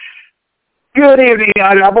Good evening,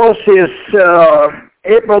 Honorables. It's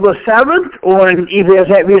April the 7th, and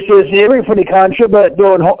EVS is every for the country, but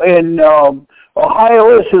doing in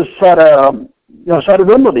Ohio, this is sort of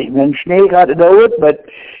Wimbledon, and Schnee got to know it, but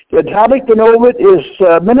the topic to know it is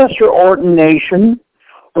minister ordination.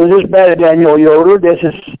 This is by Daniel Yoder. This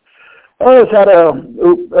is, hard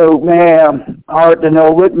to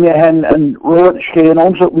know it, and rood stehen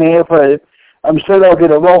ons ook meer voor. Stel ook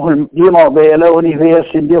de wochen die maar bellen, und ich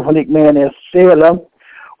weiß, in dir von ich mehr nicht zählen,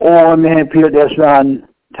 und wir haben das dann,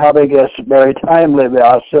 habe ich es very timely,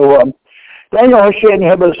 so, Daniel, schön, ich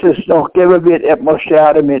habe es noch gegeben, wird etwas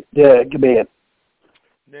starten mit Gebet.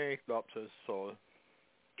 Nee, ich glaube, das ist so.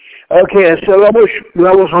 Okay, so, wir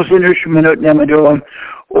müssen uns in 1 Minute nehmen,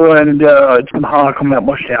 und zum Haar kommen wir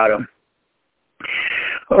etwas starten.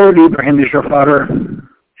 Oh, lieber himmlischer Vater,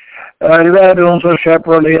 de werden onze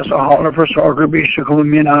schepper lezen, halen verzorger, beste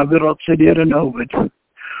komen naar wereld te leren over.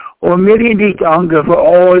 En midden die danken voor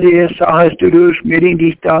al die zaken te doen, midden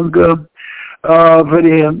die danken voor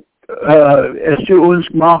de, als du uns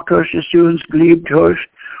gemacht hast, als du uns geliebt hast,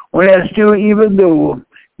 und als du even though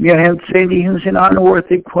wir haben sehen sind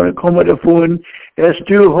unworthy kommen davon, als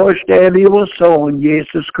du hast der liebe Sohn,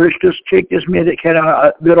 Jesus Christus, schickt es mir,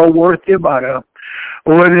 keine wieder worthy about.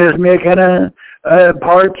 Und es mir keine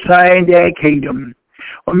part sein der Kingdom.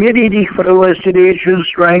 Und mir die dich verlöste schon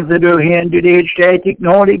strength du hin, du dich stetig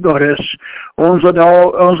nodig Gottes,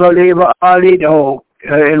 unser Leben alle da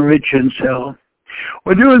enrichen soll.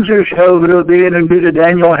 Und du uns helfen, und bitte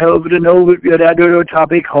Daniel helfen, wie wir da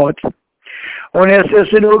Topic hat. Und es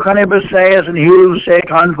ist nur kann ich besagen, Hilfe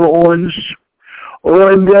kann für uns.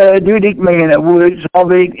 Und du dich meine, wo es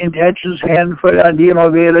alle Intentions haben für die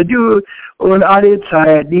Novelle, du und alle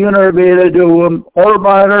Zeit, die Novelle, du,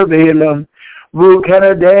 Arbeiter wählen, wo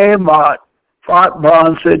kann der Macht,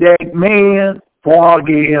 Fahrtbahn zu denken, mehr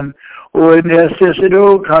vorgehen. Und es ist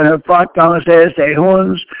du, kann Fahrtbahn sein, der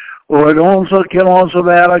uns, und unsere Kinder und so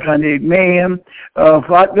weiter, kann ich mehr,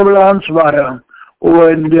 Fahrtbahn weiter.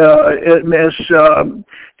 Und es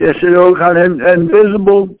ist auch ein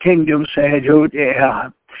invisible kingdom, sagt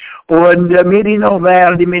er. Und mit die noch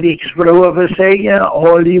werden, die mit ich sprühe sagen,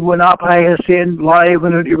 all die wo abhängen sind, live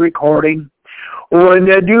in die recording. Und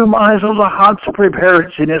du machst unser Herz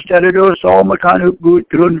prepared sind, es dass du es all kann gut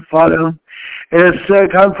Grund fallen. Es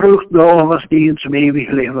kann Frucht bringen, was die zum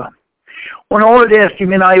ewig leben. Und all das, die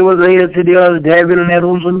mir auch reden zu dir, der will nicht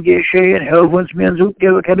uns geschehen, helf uns mir zu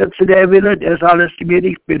geben, kann zu der Wille, das alles zu mir,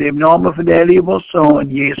 ich bitte im Namen von der lieben Sohn,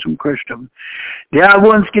 Jesus Christus. Der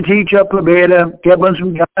uns geteacht hat, beten, gib uns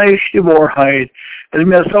im Geist die Wahrheit, dass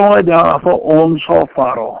wir so da für uns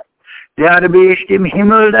Vater. Der bist im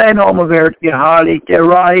Himmel, dein Name wird geheiligt, der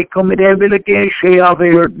Reich kommt mit der Wille geschehen auf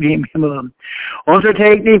Erden wie im Himmel. Unser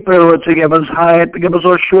täglich Brot zu geben uns Heid, gib uns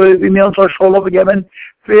uns Schuld, wie wir uns Schuld vergeben,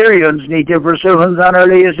 für uns nicht zu versuchen, sondern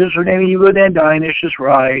lesen zu nehmen, über den dein ist das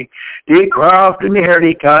Reich, die Kraft und die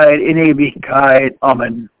Herrlichkeit in Ewigkeit.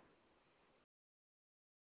 Amen.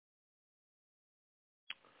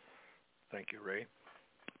 Thank you, Ray.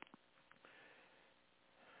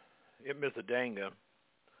 Mr. Danga,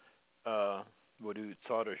 wo du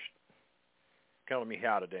zouders kallar mig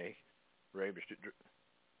här today, Ray.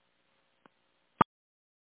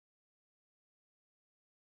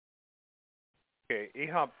 Okay,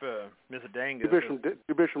 ich hab Mr. Danga.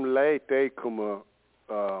 Du bist schon late, day kommen.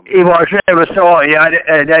 Ich war selber so, ja,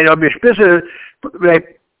 der har blivit speciellt,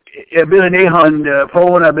 jag blir en hand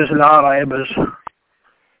från en bisschen arbeid.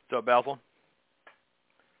 So, Bethel?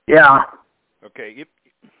 Ja. Okay,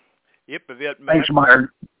 ich bewertet Thanks, Myron.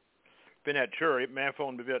 Bin at sure, mein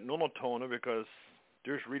phone bewertet nur noch Toner, because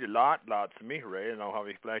there's really lots of me, Ray, and I'll have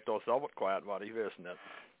ich vielleicht auch selber quiet, was ich wissen nicht.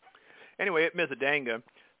 Anyway, Mr. Danga,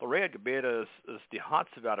 the red gebet is the hot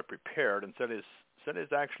about prepared, and said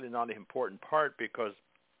is actually not an important part, because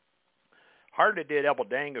hardly did Abel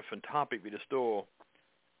Danga from topic we just do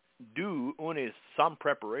only some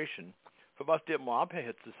preparation. For was det må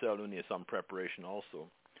abhängt zu sell only some preparation also.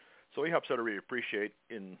 So we have to really appreciate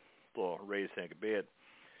in the raise gebet.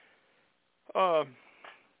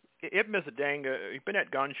 If Mr. Danga, ich bin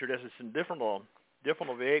nicht ganz sure, das ist ein different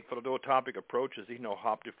Weg for the topic approaches. Ich know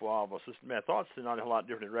hop before, was ist my thoughts in a lot of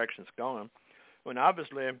different directions going. And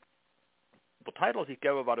obviously, the titles he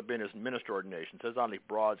gave about been is minister ordination. Says only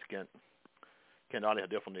broad can only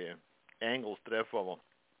have different angles treffen. Aber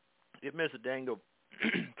if Mr. Danga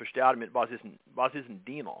versteht mit was ist ein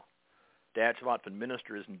Diener? Das Wort von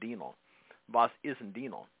Minister ist ein Diener. Was ist ein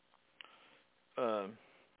Diener?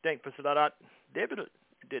 Denk for that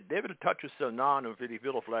David touches so on of really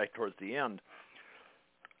vielleicht towards the end.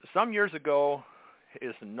 Some years ago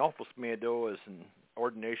is an office made is an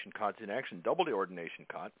ordination cut, in action double the ordination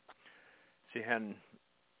cut. Sie han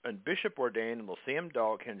en bishop ordained and the same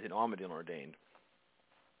dag han sin Armadillo ordained.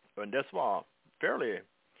 And this was fairly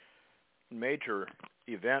major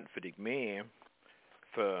event for the me,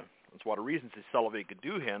 for that's one of the reasons they celebrate could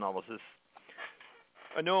do hen. I was this.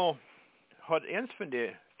 I know had ens from the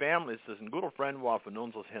families as a good friend was for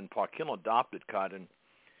nuns as hen parkin adopted cut and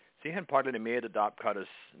sie hen partly made adopt cut as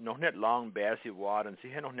noch net long bassy wad and sie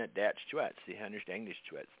hen noch net Dutch chwets, sie hen nicht English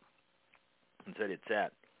chwets. And said it's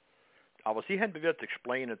that. I was sie hen bewirrt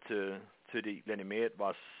explain it to the Lenimate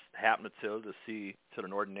was happened to see to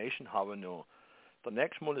an ordination have no. The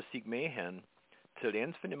next month sig me hen till the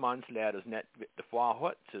ends from the man's lad is net the far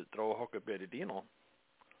hut to throw a hook a bit of dino.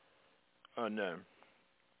 And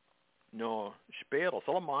no speel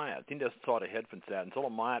så my I think that's sort of head from that and so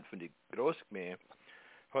my from the gross me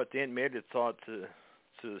hut then made it thought to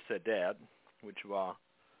said dad which was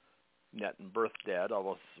net and birth dad I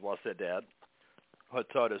was said dad hut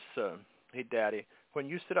thought us hey daddy when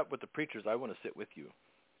you sit up with the preachers I want to sit with you.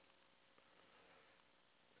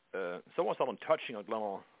 Someone started touching a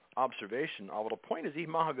little observation. The point is, he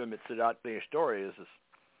might have been that the story is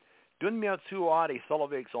dun mir zu adi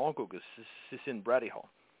Solveig's uncle is in Brady Hall.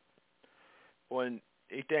 When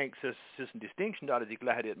he thinks this is a distinction that is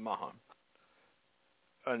glad it maha.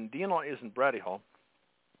 And Dino isn't Brady Hall.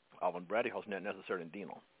 When Brady Hall's not necessarily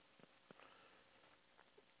Dino.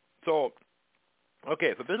 So,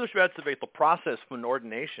 okay, for business schwätze the process for an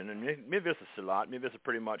ordination, and maybe this is a lot, maybe this is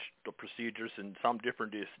pretty much the procedures and some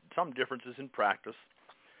differences in practice.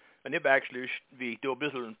 And if actually we do a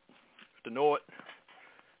bit to know it,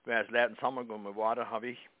 whereas Latin summer go with water, have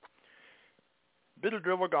ich bit of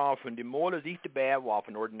driver golf and the more is eat the bad off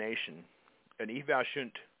an ordination. And if I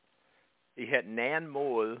shouldn't, he had nan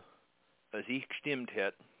more as he stimmed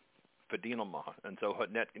het for Dinama, and so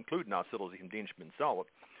had net including our civils in Dienstman solid.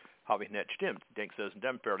 Habe ich net stimmt. Ich denke, das ist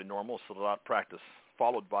dem fairly normal, so that practice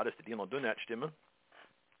followed by this, die Dino do net stimmen.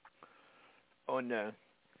 Und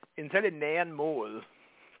in seine nähen Mål,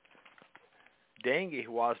 denke ich,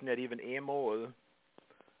 was nicht even ein Mål,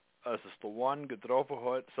 als es der One getroffen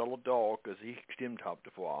hat, selber Tag, als ich gestimmt habe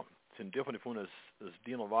davor. Es sind different davon, als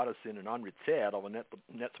Dino war das in einer anderen Zeit, aber nicht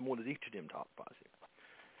so Mål, als ich gestimmt habe, quasi.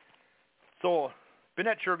 So, bin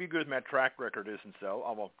nicht sure, wie gut mein track record ist und so,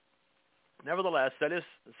 aber nevertheless, that is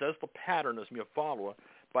says the pattern as me follower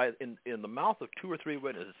by in the mouth of 2 or 3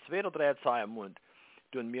 witnesses. Sveda dred sa mund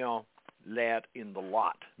dun mir lad in the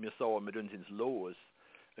lot. Mir so med dun sins loes.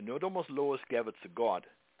 And no domos loes gav it to God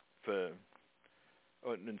for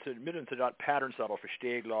and mitten to that pattern that of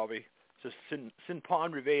versteh, glaube ich. So sin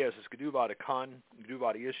pan reveas is gedu var de kan, gedu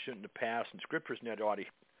var de is in the past and scriptures net already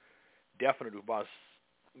definitely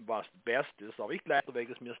was best is. Aber ich glaube,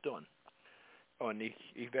 Vegas mir done. And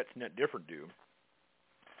ich werde es nicht different do.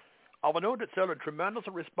 Aber know that there's a tremendous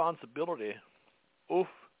responsibility of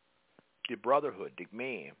the brotherhood, the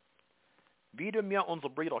me. Wie du mir unsere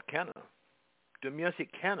Brüder kennen, du mir sie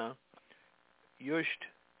kennen, just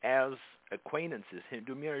as acquaintances.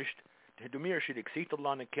 Du mir sie die Gesichter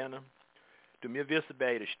kennen, du mir wissen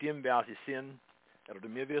bei der Stimme, wer sie sind, oder du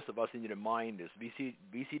mir wissen, was in ihrer Mind ist,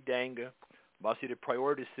 wie sie denken, was ihre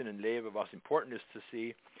Priorities sind im Leben, was important ist zu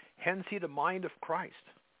sie. Hence, see the mind of Christ.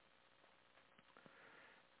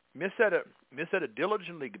 Mir said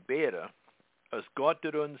diligently gebeten, as Gott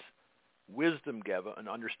did uns wisdom geben and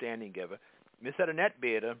understanding geben. Mir said net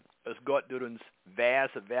beten, as Gott did uns wer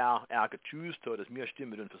choose to, as mir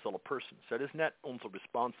stimmen dun für so a person. So it is not unsere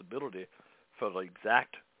responsibility for the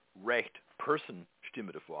exact recht person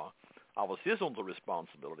stimmen davor. Aber es ist unsere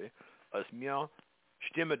responsibility, as mir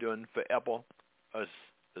stimmen dun für Apple, as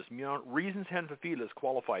mir reasons hen for feel is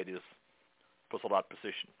qualified is for so that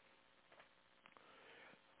position.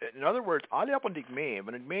 In other words, alle op die mee,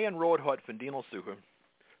 wenn mee en road hat von Dino suchen,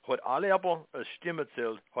 hat alle op a stimme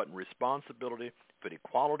zählt, hat a responsibility for the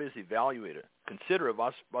qualities evaluated. Consider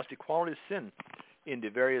was die qualities sind in the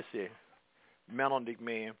various men on die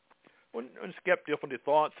mee. Und es gibt different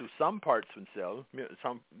thoughts to some parts von self,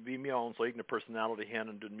 wie mir unsere eigene personality hen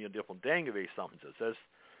und mir different Dinge wie something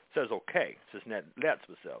says okay, es ist nicht let's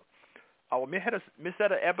myself. Aber mir hätte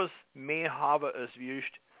etwas mehr haben als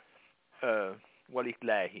just weil ich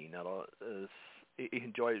gleich hin, oder ich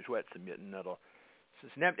enjoy es schwätzen mitten, oder es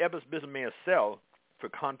ist nicht etwas bisschen mehr self für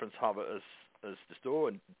Conference haben als das da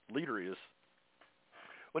ein Leader ist.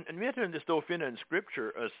 Und wir können das da finden in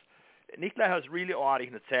Scripture als nicht gleich als really artig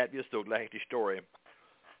in der Zeit, wie es da gleich die Story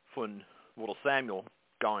von wo der Samuel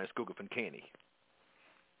gegangen ist, gucken von König.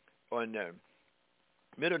 Und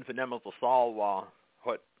midden vernemmer der Saul war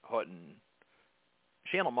hat ein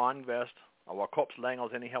schöner Mann gewesen, aber Kopf länger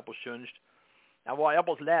als any help schönst. En waar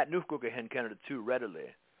appels laat nu gukken hen kennen het too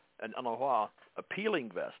readily. En dan waar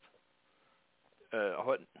appealing vest.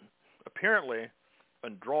 Apparently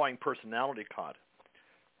een drawing personality card.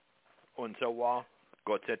 En zo waar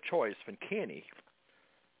got that choice van Kenny.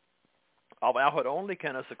 Aber had only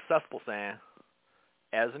kunnen successful zijn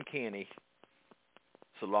as een Kenny.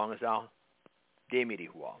 So long as demity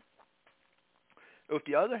was. Auf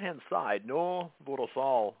the other hand side, no wurde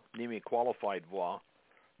Saul nämlich qualified war,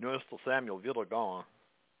 nur ist der Samuel wieder gegangen.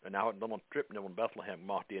 Und er hat dann einen Trip nach Bethlehem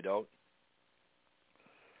gemacht, die dort.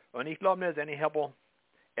 Und ich glaube nicht, dass any Hebel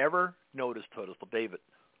ever noticed hat, dass der David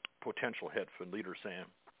potential had für ein Leader sein.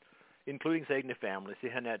 Including seine eigene Family.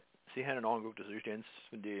 Sie haben angeguckt, dass ich eins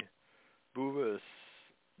von die Buben ist,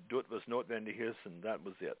 dort was notwendig ist, und that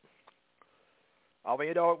was it. Aber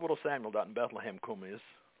jedoch, wo der Samuel dort in Bethlehem gekommen ist,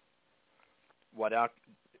 wat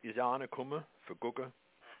is aangekomen voor gukken,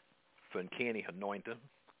 voor een Kenny anointen.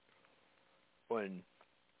 En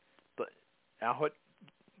had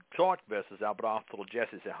gezegd was, dat bracht tot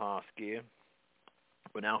Jesse zijn haas gehen.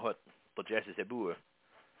 En had tot Jesse zijn boer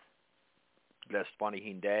blessed wanneer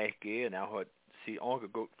hij daar gehen. En had ze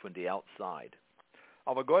aangeguckt van de outside.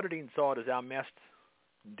 Aber God had gezegd dat hij mest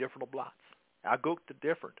different plaats. Hij guckte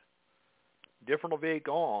different. Different weg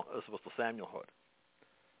aan als wat de Samuel had.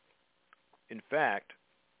 In fact,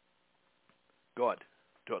 God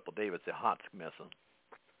taught the David zijn hart gemessen.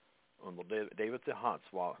 And the David zijn hart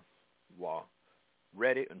was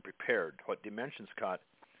ready and prepared. What dimensions cut,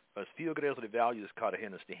 as veel grotere values cut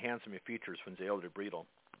in as the handsome features van zijn elder bredel.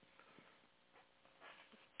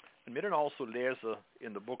 And we dan also lezen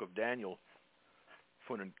in the book of Daniel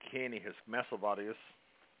van een Kenny his gemessen wat is,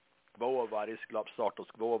 gewoa wat is, geloof sagt als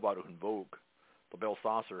gewoa wat een vogue, de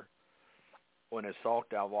Belshazzar, en hij sagt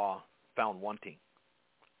daar was found wanting.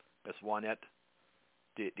 That's one that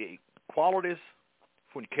the qualities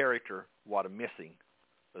from character what are missing.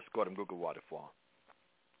 Let's go to Google what it for.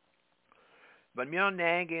 But me on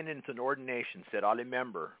nagging into an ordination said alle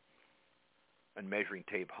member and measuring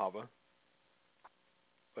tape hover.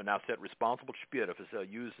 But now set responsible spirit for the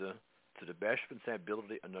user to the best of his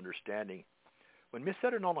ability and understanding. When me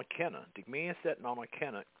set on a kenna, dig me set on a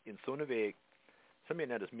kenna in sånne väg, som jag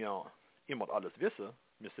nädes mig immot alles visse,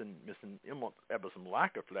 müssen immer etwas im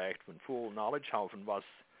Lager vielleicht von full knowledge haben, was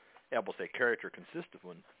etwas der Charakter consistet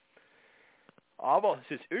von. Aber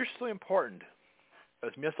es ist erst so important,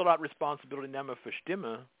 als wir so that responsibility nehmen für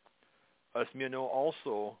Stimme, als wir nur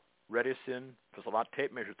also ready sind, für so that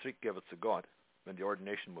tape measure zurückgeben zu Gott, wenn die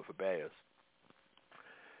Ordination mal vorbei ist.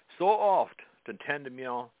 So oft tenden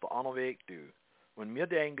wir den anderen Weg durch. Wenn wir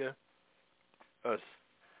denken, als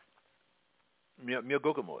wir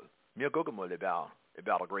gucken mal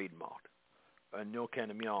about a grade mark. And no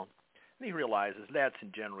kind of and he realizes lads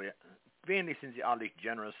in general, mainly since he are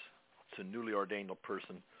generous to a newly ordained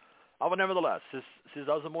person. But nevertheless, his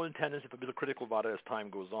other more tendency to be critical about it as time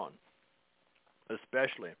goes on.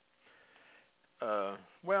 Especially,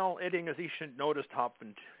 eating as he should notice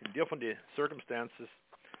happened in different circumstances.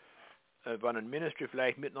 When a ministry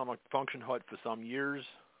vielleicht mitten on a function hat for some years,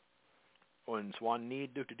 und one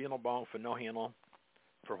need to deal about for no handle,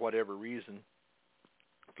 for whatever reason,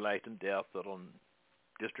 vielleicht in death or on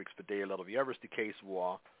districts for day, of ever the case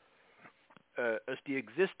war, as the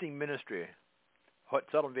existing ministry hat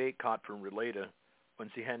seldom weg caught from related when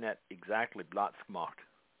sie had that exactly Platz gemacht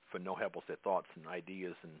for no help their thoughts and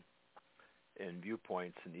ideas and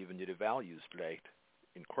viewpoints and even the values vielleicht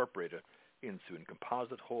incorporated into a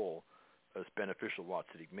composite whole as beneficial what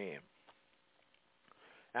to the man.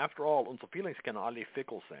 After all, unsere feelings can alle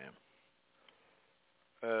fickle sein.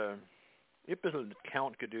 Ich bisschen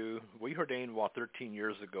count gedo. We ordained 13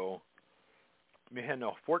 years ago. Wir haben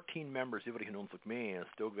noch 14 members übrig in unserer Gemeinde,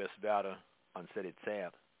 still gewesen werden an seine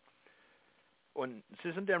Zeit. Und es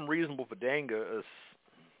ist in dem reasonable verdenken, es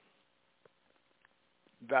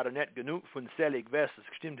wäre nicht genug von selig gewesen, es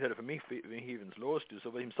gestimmt hätte für mich, wenn ich ins los tue.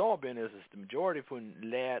 So was ich so bin, ist, the majority von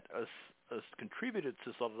Leuten, es contributed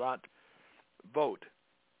to so that vote,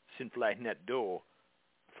 sind vielleicht nicht da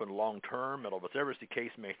for the long term, or whatever the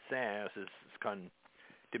case may say, es kann,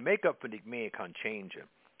 the make-up von der Gemeinde kann change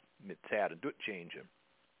mit Zeit und change.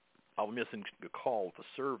 Aber wir sind gecalled für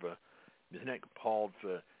Server, wir sind nicht gecalled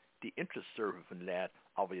für die Interest Server von Leuten,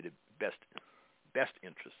 aber die best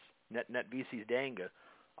Interest. Nicht wie sie denken,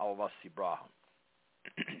 aber was sie brauchen.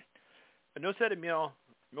 Und nun sagt mir,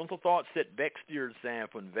 unsere Thoughts sind wegsteert sein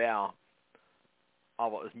von wer,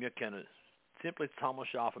 aber es mir können simply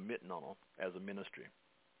zusammenschaffen miteinander as a ministry.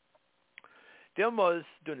 Damals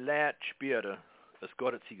den Leid später, als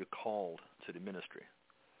Gott hat sie gecalled to the ministry.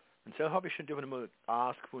 Und so habe ich schon immer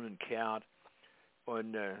asked von einem Kerl,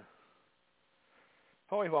 und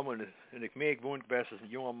Hoi woman en ik meek woont best als een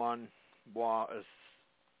jongeman was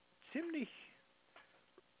ziemlich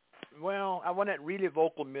well, I wasn't really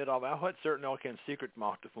vocal mid of. I had certain all kind of secret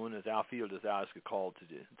macht davon as I feel as I was called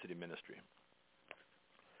to the ministry.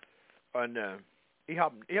 And ich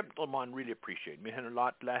hab den Mann really appreciate. Mir haben ein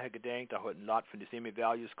lot gleich gedenkt, I had ein lot von den same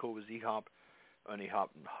values co as ich hab, und ich hab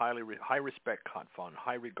high respect gehabt von,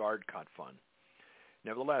 high regard gehabt von.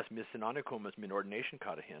 Nevertheless, mir sind angekommen als min ordination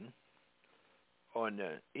gehabt hin. Und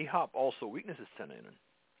ich hab also weaknesses zu nennen.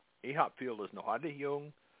 Ich hab viel als noch alle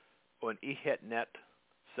jung, und ich hätte nicht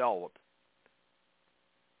selber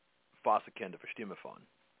fast erkennen verstimmen von.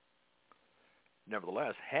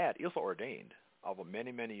 Nevertheless, had is ordained over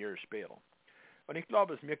many, many years später. Und ich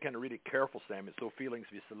glaube, dass wir können really careful sein mit so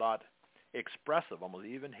feelings wie so lot expressive, almost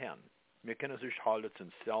even hen. Wir können sich halten zu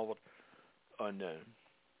uns selber und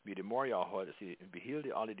wie die Moria heute, sie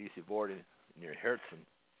behielten alle diese Worte in ihr Herzen,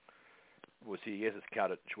 wo sie Jesus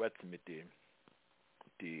gerade schwätzen mit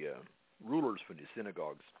die rulers von den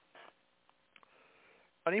Synagogues.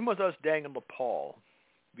 Und ich muss das denken, der Paul,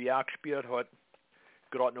 wie er gespielt hat,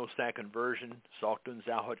 gerade noch seine Conversion, sagt uns,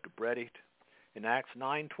 er hat gepredigt. In Acts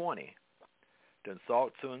 9:20, dann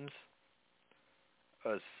sagt uns,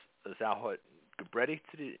 als er hat gepredigt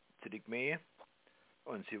zu die Gemeinde,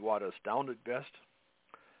 und sie war astounded best.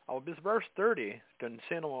 Aber bis Verse 30, dann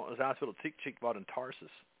sehen wir, als er so zick war in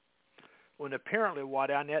Tarsus. Und apparently war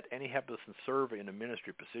er nicht any helpless serve in a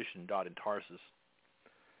ministry position dort in Tarsus.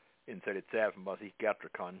 In 37, was ich gärter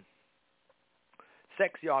kann.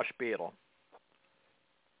 6 Jahre später,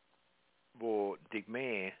 wo die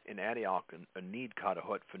Gemeinde in Antioch ein Need gehabt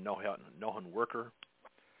hat für noch einen Worker,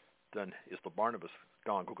 dann ist der Barnabas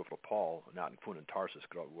gegangen gucken für Paul und hat ihn gefunden in Tarsus,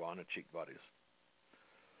 gerade wo er angeschickt war. Und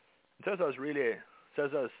das ist really,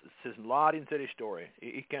 das ist ein Lot in der Story.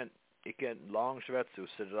 Ich kann lang schwätzen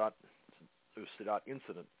aus that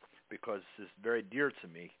incident, because it's very dear to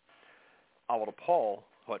me. Aber der Paul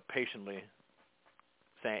hat patiently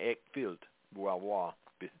sein Eck fehlt, wo er war,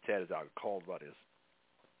 bis die Zeit ist called was ist.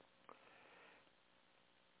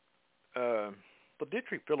 Der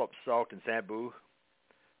Dietrich Phillips sagt in seinem Buch,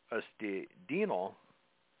 als die Diener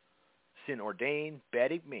sind ordained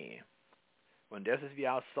bädig mehr. Und das ist wie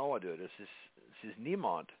er sagt, es ist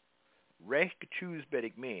niemand recht gechoose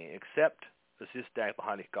bädig mehr, except es ist der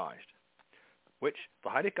Heilige Geist. Which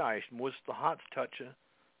der Heilige Geist muss der Herz touchen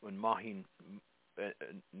und mach ihn,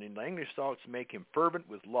 in English thoughts, make him fervent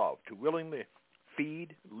with love, to willingly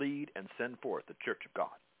feed, lead, and send forth the Church of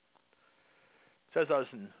God. Says us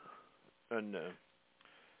in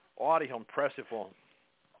aardig impressive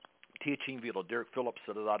teaching wie der Dirk Phillips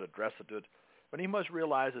that addressed it, but he must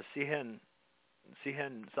realize that sie haben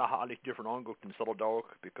Sachen alles different angeguckt in Sutteldog,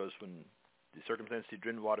 because when the circumstances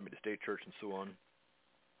drin waren mit der State Church and so on.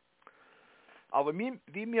 Aber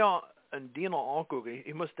wie mir ein Diener angucken,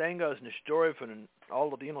 ich muss denken, als eine Story von all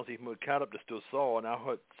den Dienern, die ich mal gehabt habe, dass du so, und er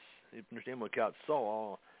hat, ich nicht immer gehabt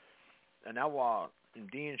so, und er war im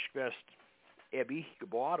Dienst fest, ich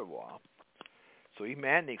geboren war. So ich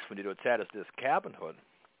meine nichts von der Zeit, dass das gehabt hat.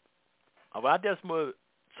 Aber er hat das mal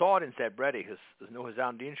gesagt in seinem Bredig, als noch in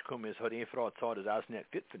seinen Dienst gekommen ist, hat eine Frau gesagt, dass er es nicht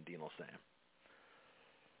fit für den Diener sein.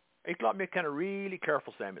 Ich glaube, wir können really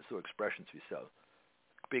careful sein mit so expressions wie so.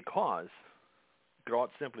 Because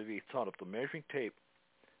gerade simply wie ich gesagt habe, the measuring tape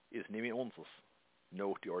ist nicht mehr unseres,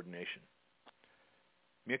 noch die Ordination.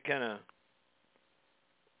 Wir können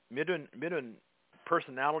mit den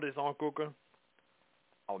Personalities angucken,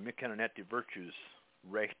 aber wir können nicht die Virtues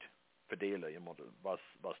recht verdelen, was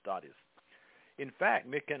das ist. In fact,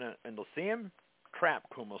 wir können in the same trap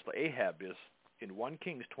kommen, als der Ahab ist, in 1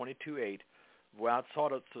 Kings 22:8, wo er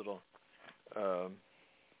sagt zu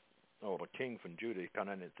der King von Judah, ich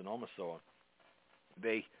kann nicht den Namen sagen,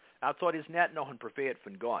 er sagt, ist nicht noch ein Prophet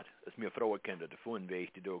von Gott, als mir Frauen kennen davon, wie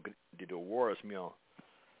ich die do war, als mir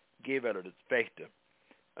gebe das Fechte.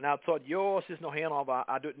 Und er sagt, ja, es ist noch einer, aber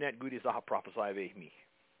er tut nicht gute Sachen prophezeien wie ich mich.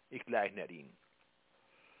 Ich gleich nicht ihn.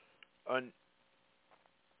 Und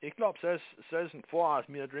ich glaube, es ist ein Gefahr, als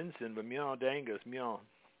wir drin sind, weil wir denken,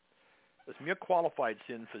 dass wir qualified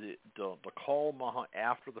sind für der Call machen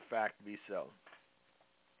after the fact wie so.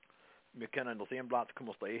 Wir können das same Platz kommen,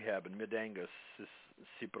 als der Ahab, und wir denken,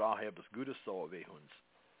 sie brauchen etwas Gutes so wie uns.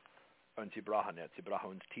 Und sie brauchen nicht. Sie brauchen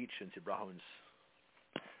uns teachen, sie brauchen uns,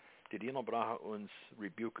 die Diener brauchen uns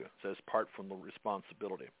rebuke. Das ist part from the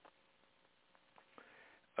responsibility.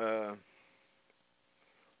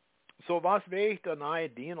 So was wäre ich der neue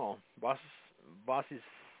Diener? Was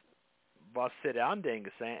soll er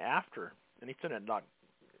andenken sein after? And ich finde not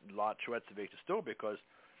a lot schwätzen wie ich das tue, because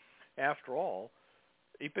after all,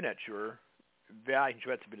 ich bin nicht sure wer ich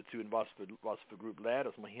schwätze bitte zu, und was für Group led,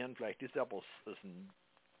 dass man hin, vielleicht ist etwas, das ein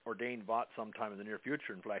ordained Watt sometime in the near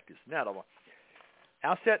future, and vielleicht ist nicht, aber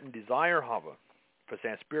er set and desire habe, für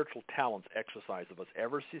seine spiritual talents exercise, was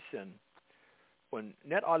ever sie sind, und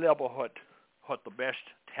nicht alle aber hat the best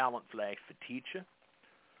talent vielleicht für teachen,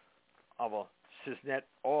 aber es ist nicht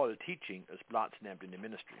all teaching, es Platz nimmt in der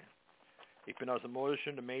Ministry. Ich bin also mal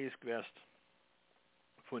schon amazed gewesen,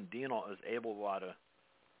 von denen als able waren,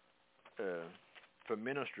 for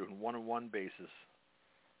ministry on one-on-one basis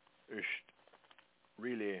is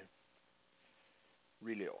really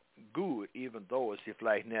good, even though it's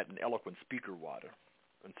vielleicht not an eloquent speaker water,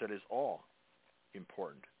 and that is all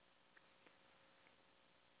important.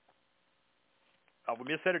 Aber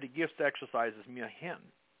mir säger die gifts exercises mir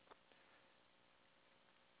hin.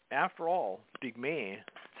 After all, dig mig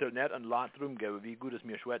till net en lot rumgave wie gut es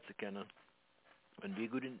mir schwätze können, und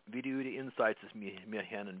wie die insights es mir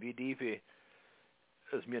hin, und wie die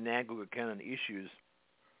es mir naguge können issues,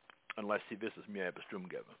 unless sie wissen es mir etwas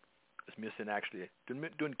rumgave. Es mir sind actually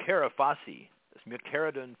dun care fasi, es mir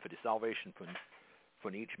care dun for the salvation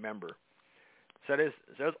von each member. So that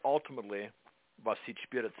is ultimately was sie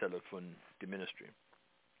spirit zelle von the ministry.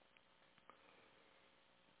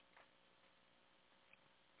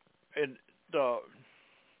 In the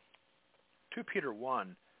 2 Peter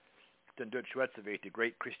 1, den dort schwätze the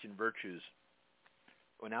great Christian virtues.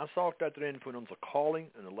 Und er sagt da drin von unserer calling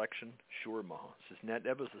and election sure machen. Es ist nicht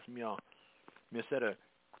etwas, das mir set a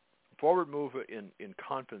forward move in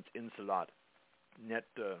confidence in Salat, not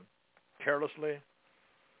carelessly,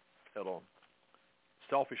 or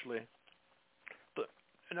selfishly.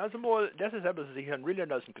 Und also mal, das ist etwas, das ich an really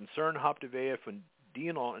das ein Concern habe, die von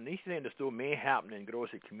Dino, und ich sehe, dass du mehr happen in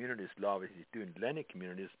große Communities, glaube ich, du in kleine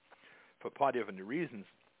Communities, for part of the reasons.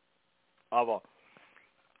 Aber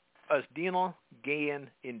als Dino gehen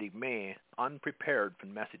in die Mehr unprepared for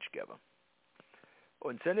message geben.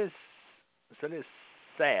 Und das ist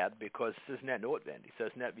sad, because es ist nicht notwendig. Es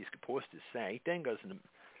ist nicht, wie es gepost ist, sein. Ich denke, es ist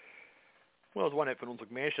one von unserer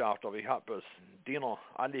Gemeinschaft, aber ich habe es Dino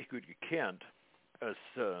eigentlich gut gekannt, als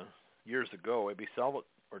years ago, ich selber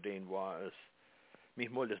ordained war, als mich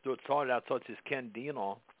mal das dort sagen, als es kein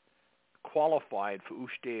Dino qualified für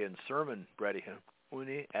Uste and sermon predigen,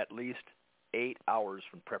 only at least 8 hours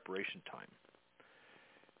from preparation time.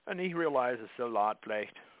 And he realized it's a lot,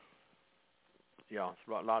 vielleicht, yeah, it's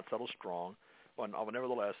a lot subtle strong, but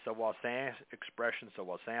nevertheless, so was sein expression, so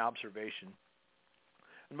was sein observation.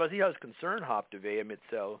 And was he has concern habt de mit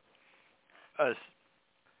so, as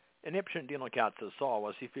en Ipschen Dinokat saw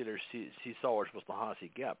was he feeler sie saw was the has he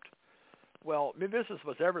gept. Well, mir wisses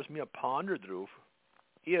was ever's mir ponder druf,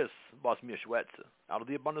 is was mir schwätze. Out of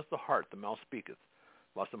the abundance of the heart the mouth speaketh.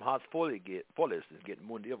 Was dem Herz voll ist, geht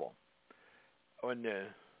Mund evil. Und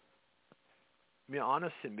mir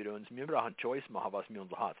honest sind mit uns, mir brauchen Choice machen, was mir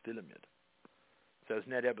unser Herz füllen mit. So it's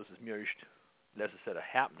nicht etwas, das mir ist, lässt es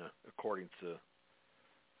happen according to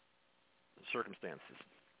circumstances.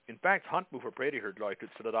 In fact, Handbuch für Prediger like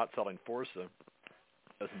it's so that selling force,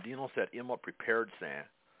 as in Dino said, immer prepared sein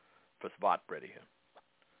fürs Wort Prediger.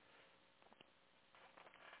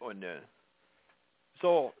 Und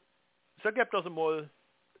so gibt es einmal,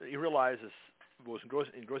 ich realize, wo es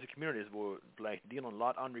in große Communities, wo vielleicht Dino ein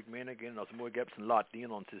Lot andere Gemeinden gehen, also mal gibt es ein Lot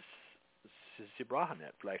Dino und sie brauchen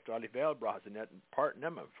nicht. Vielleicht alle Welt brauchen sie nicht ein Part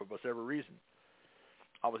nehmen, for whatever reason.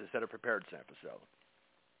 Aber sie sind prepared sein für selber.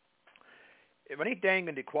 Wenn ich denke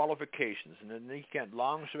an die Qualifications, und ich kann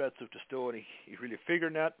lang schwätzen auf der Story, ich really figure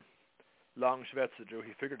nicht, lang schwätzen,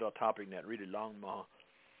 ich figure das Topic nicht really lang machen.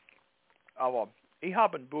 Aber ich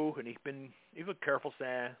habe ein Buch und ich will careful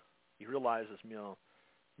sein. Ich realize dass mir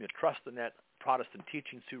trusten nicht Protestant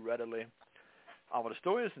teaching too readily. Aber das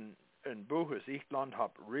ist ein Buch, das ich gelernt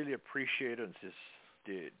habe, really appreciated, und es ist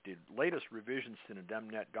die latest revisions sind dem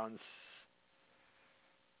nicht ganz,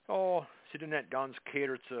 sie sind nicht ganz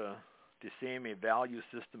cater to the same value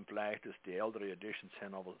system vielleicht as die ältere editions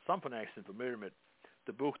sind, aber some von euch sind familiar mit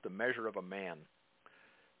dem Buch The Measure of a Man.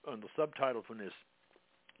 Und der Subtitle von ist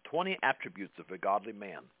 20 Attributes of a Godly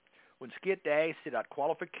Man. Und es geht da, sie hat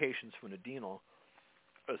Qualifications von der Dino,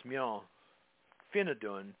 als mir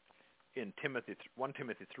finden in 1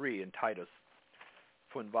 Timothy 3 in Titus,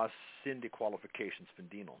 von was sind die Qualifications von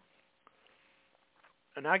Dino.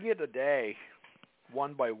 Und I get a day,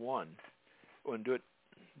 one by one, und dort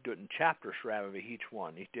ein Chapter schreiben wir each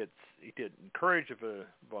one. Ich did encourage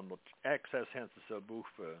von access hence das Buch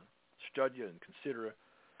für study and consider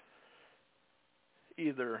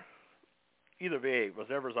either Weg,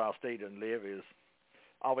 whatever I'll state and live is.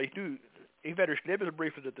 Aber ich werde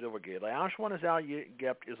Lebensbriefe darüber gehen. Der erste one is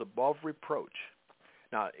gibt is above reproach.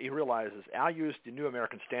 Now, he realizes I used the New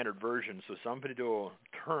American Standard Version, so some of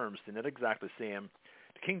terms they're not exactly the same.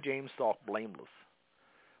 The King James talk blameless.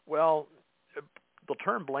 Well, the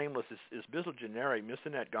term blameless is bissel generic.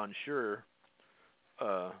 Missing that gone sure.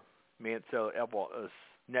 Meant so ebel is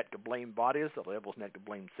net geblamed bodies, or ebel's net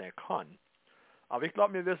geblamed san con. Aber ich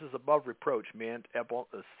glaube mir, this is above reproach. Meant ebel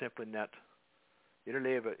is simply net. Ihre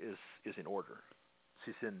Leben is in order.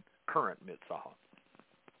 She's in current mitzaha.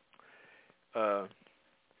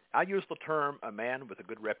 I use the term a man with a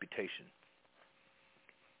good reputation.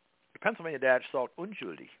 The Pennsylvania Dutch sagt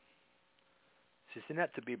unschuldig. Sie sind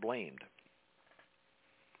not to be blamed.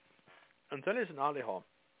 Und dann ist ein Aliha.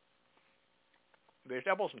 Wer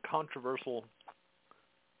etwas ein controversial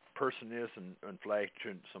person ist und vielleicht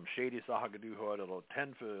schon some shady Sache getan hat oder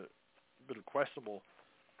tend für ein bisschen questionable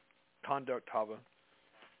conduct habe,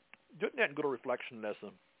 didn't that good a reflection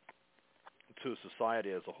lesson to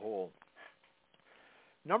society as a whole.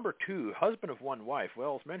 Number 2, husband of one wife.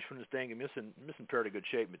 Well, as mentioned, this thing missing pretty good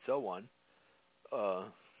shape with so one,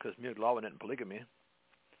 because me loving it in polygamy,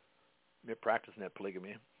 me practicing that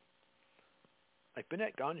polygamy. I've been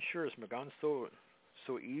at gone sure as me gone so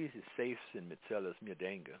easy, safe in mitzvah as me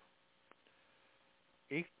denga.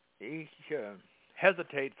 Ich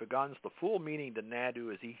hesitate for guns the full meaning the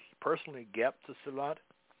nadu as he personally gept to salat.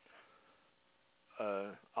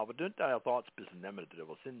 Aber didn't I thoughts bis nemmet det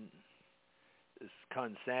was in es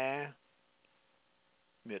kann sein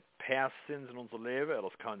mit past sins in unser Leben, oder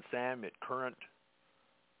es kann sein mit current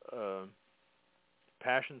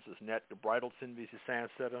passions, es net gebridled sin, wie sie sagen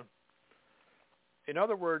sollte. In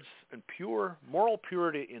other words, moral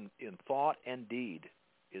purity in thought and deed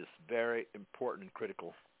is very important and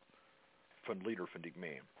critical for the leader von dig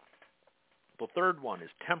man. The third one is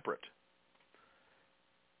temperate.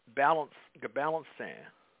 Gebalanced sein.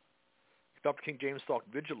 Ich glaube, King James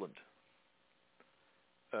sagt vigilant.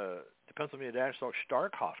 The Pennsylvania Dutch sagt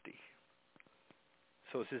starkhaftig.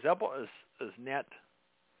 So es ist etwas as net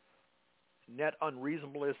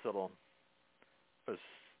unreasonable ist, oder as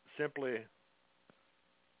simply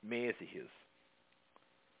mäßig ist.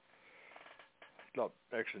 Ich glaube,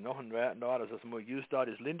 actually noch ein Wert da, das man used dort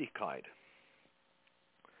ist Lindigkeit.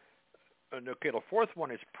 And okay, the fourth one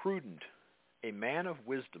is prudent, a man of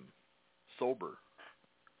wisdom, sober.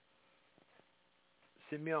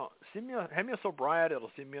 Sind wir sobriety oder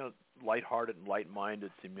sind wir lighthearted and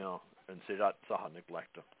light-minded, sind wir and say that Saha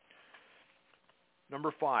neglected.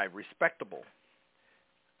 Number 5, respectable.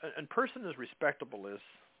 A person is respectable is,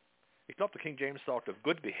 ich glaube, the King James talked of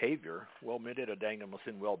good behavior. Well, mir det denken man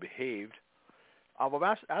sind well behaved. Aber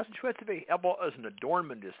was is an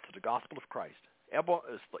adornment is to the gospel of Christ.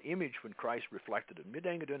 Is the image when Christ reflected it. Mir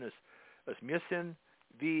denken as mir sind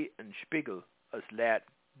wie ein Spiegel, as lädt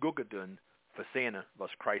gucken versehen,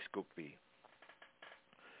 was Christ guckt wie.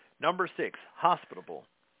 Number 6, hospitable.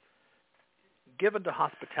 Given to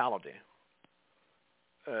hospitality.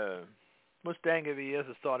 Muss denken, wie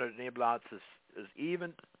Jesus startet in Eblatz, is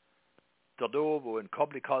even dadurch, wo ein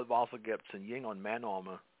Kopf kalt Wasser gibt, sind Jünger und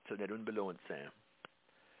Männer zu nicht unbelohnt sein.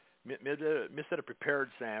 Wir sollten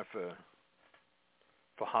prepared sein für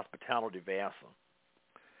hospitality versa.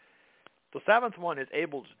 The 7th one is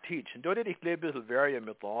able to teach. And da did ich ein bisschen variieren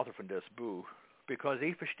mit der Author von this Buch, because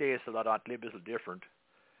ich verstehe es a bisschen different.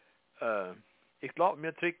 Ich glaube,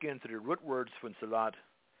 wir tricken into the root words von Salat,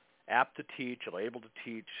 apt to teach or able to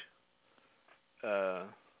teach.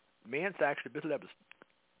 Means actually a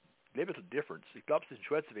bisschen difference. Ich glaube, es ist in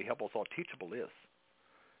Schweizer, wie etwas auch teachable ist.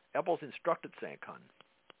 Etwas instructed sein kann.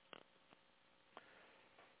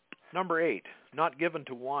 Number 8, not given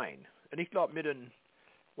to wine. And ich glaube, wir did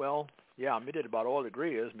about all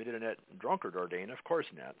agree is, wir did not drunkard ordain, of course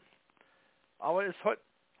not. Aber es hat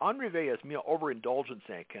anrive as mir overindulgent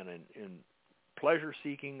sein kann in pleasure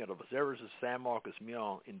seeking, oder was ever is samok as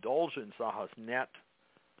mir indulgence has net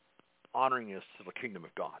honoring us to the kingdom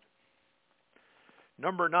of God.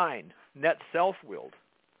 Number 9, net self-willed.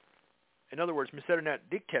 In other words, wir sollten net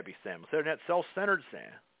dicktäbig sein, wir sollten net self-centered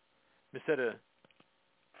sein.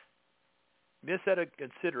 Wir sollten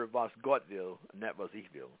consider was Gott will and not was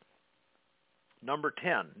ich will. Number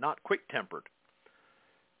 10, not quick-tempered.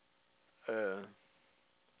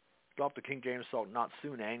 Ich glaube, the King James sagt, not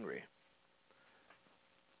soon angry.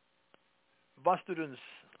 Was tut uns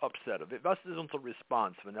upset? Was ist unsere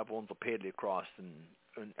Response, wenn wir unser Pedal cross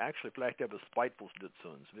und actually vielleicht etwas Spiteful zu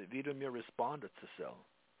uns? Wie du mir respondet zu sell?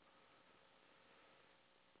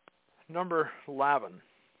 Number 11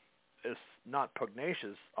 is not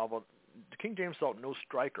pugnacious, aber the King James sagt, no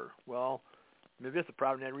striker. Well, mir wird der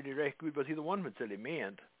Problem nicht really recht gut, was he the one mit sich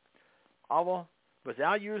meint. Aber was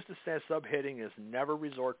I use to say subheading is never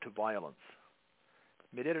resort to violence.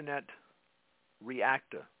 Med det net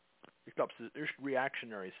reacte. Ik geloof ze eerst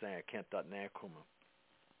reactionary zijn. Ik kent dat nakomen.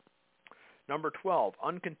 Number 12,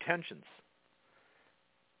 uncontentions.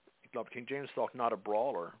 Ik geloof King James thought not a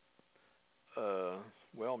brawler.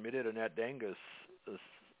 Well, med det net dengus is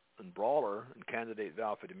een brawler, een candidate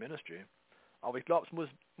wel voor de ministry. Aber ik geloof ze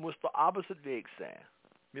moest de opposite weg zijn.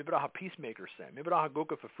 Wir brauchen Peacemakers sein. Wir brauchen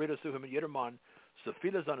gucken für Frieden suchen mit jedem Mann, so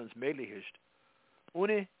viel es an uns möglich ist.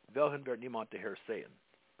 Ohne welchen wird niemand daher sehen.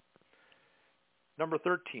 Number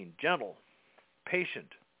 13, gentle,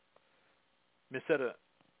 patient. Wir sagen,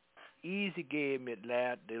 easy game mit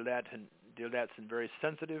lad, die lads sind very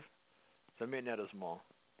sensitive. So mir nicht as mal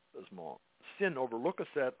sin overlook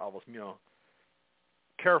set, aber mir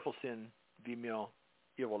careful sin, wie mir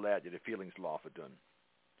ihre lad die feelings laufen dun.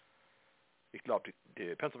 Ich glaube,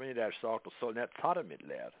 die Pennsylvania Dash sagt, das soll nicht zahlen mit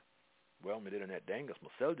Lehrt. Well, mit der nicht denken, dass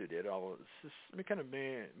man selber tut, aber es ist, wir können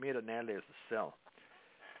mehr der Nähle sell.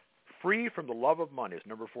 Free from the love of money is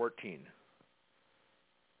number 14.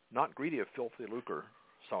 Not greedy of filthy lucre,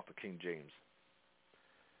 sagt der King James.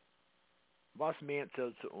 Was meint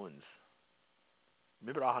er zu uns?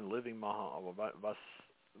 Wir brauchen Living machen, aber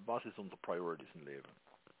was ist unsere Priorities im Leben?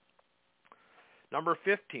 Number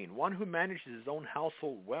 15, one who manages his own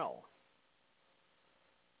household well.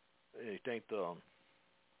 Ich denke,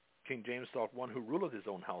 King James thought one who ruleth his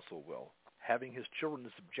own household well, having his children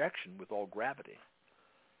in subjection with all gravity.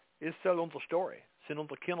 Ist so unsere Story. Sind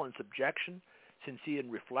unsere Kinder in subjection? Sind sie in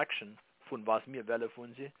reflection von was wir wollen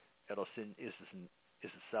von sie? Oder ist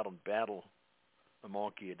es sudden battle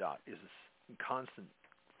among ihr dort? Ist es in constant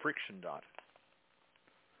friction dort?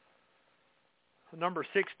 Number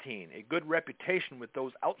 16, a good reputation with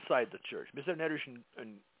those outside the church. Wir sind natürlich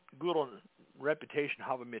ein guter reputation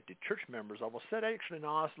haben mit den church members, aber es ist actually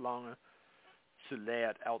nicht lange zu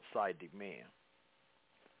leid outside the man.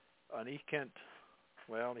 Und ich kann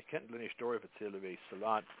eine Story erzählen, wie ich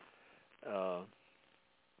Salat,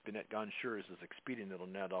 bin nicht ganz sure, ist es expedient oder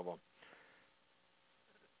nicht, aber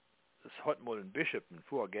es hat mal ein Bishop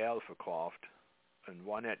ein Geld verkauft und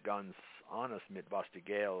war nicht ganz honest mit was die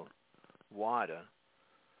Geld war.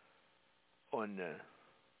 Und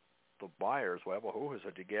the buyers, whatever who has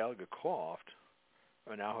die Geld gekauft,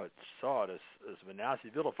 und er hat gesagt, dass wenn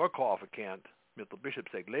sie wieder verkaufen kann, mit der Bishop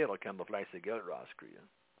sagt, leider kann der vielleicht das Geld rauskriegen.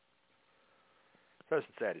 Das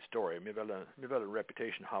ist eine sad story. Wir wollen eine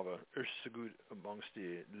Reputation haben, ist so gut amongst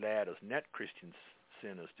die Leute, als nicht Christians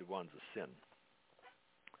sind, als die ones, die sind.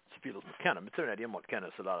 So viel als wir kennen. Wir können nicht immer kennen,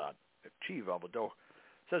 so lange achieve, aber doch,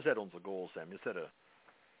 das ist unser Goal sein. Wir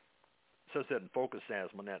sollten ein Fokus sein,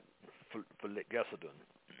 als wir nicht vergessen tun.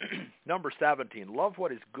 Number 17, love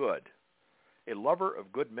what is good. A lover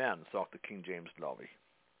of good men, sagt the King James, glaube ich.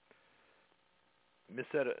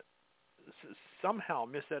 Somehow,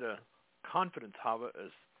 wir sollten confidence haben,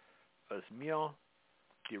 als mir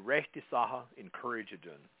die rechte Sache encourage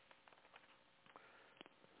tun.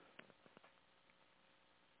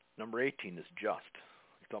 Number 18 is just.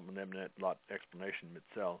 Ich glaube, man nimmt nicht a lot explanation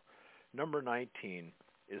mitself. Number 19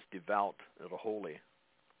 is devout or holy.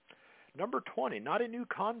 Number 20, not a new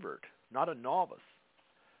convert, not a novice.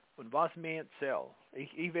 Und was meint sel?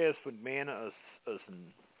 Ich weiß von Männern als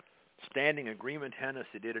ein standing agreement haben, dass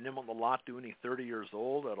sie niemand ein Lot tun, nicht 30 years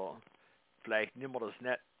old, oder vielleicht niemand das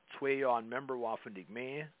nicht 2 Jahre Member war von dich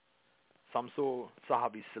mehr. Some so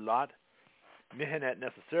Sachen wie Salat. Wir haben nicht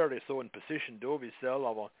necessarily so in Position da wie sel,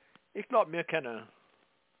 aber ich glaube, wir können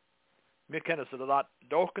Salat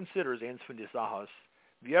doch consider als eins von den Sachen.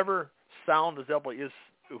 Wie ever sound as ever ist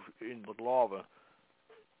in der Glaube,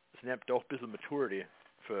 es nimmt doch ein bisschen Maturity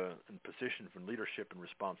für eine Position von Leadership and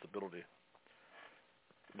Responsibility.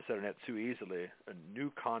 Wir sollten nicht zu easily a new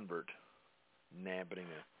convert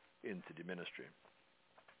bringen into the ministry.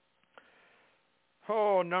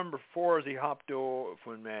 Oh, number 4 is ich habe da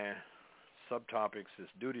von meinen subtopics is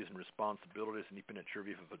duties and responsibilities, und ich bin nicht sure,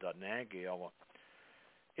 wie viel für das nachgehe, aber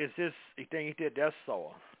es ist, ich denke, das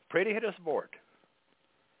so. Predigt das Wort.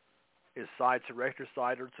 Is side zu rechter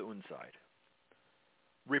Seite oder zu unseite.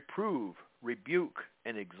 Reprove, rebuke,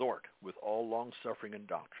 and exhort with all long-suffering and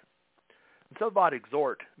doctrine. Und so about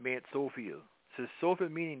exhort meint so viel. Es ist so viel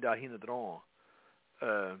Meaning dahinter dran.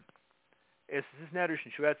 Es ist nicht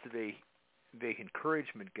ein Schwätze, wie ich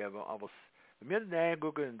Encouragement gebe, aber wenn wir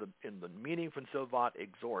nachgucken in the meaning von so weit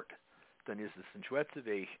exhort, dann ist es ein Schwätze,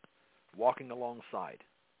 wie ich walking alongside.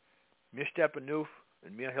 Wir steppen auf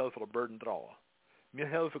und wir helfen der Burden drauf. Wir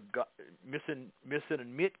helfen, müssen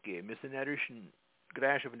mitgehen, müssen nicht ein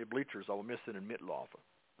Gras von den Bleachers, aber müssen mitlaufen.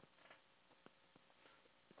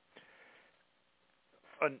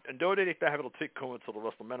 Und da hätte ich da ein bisschen zurückkommen zu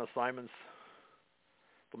der Männer Simons.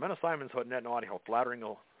 The men of Simons had net naughty how flattering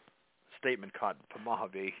a statement caught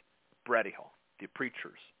Pamahave Brediho, the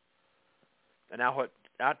preachers. And now what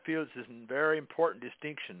that feels is a very important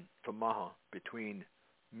distinction for Maha between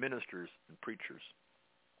ministers and preachers.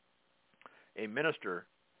 A minister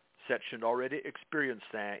should already experience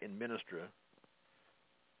that in ministry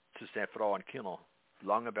to say Frau and Kino,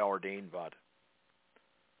 long about ordained vad.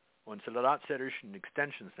 When så that said an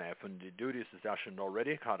extension snap and the duties is actually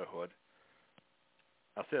already caught a hood,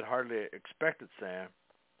 I said hardly expected say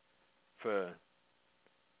for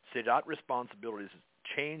say that responsibilities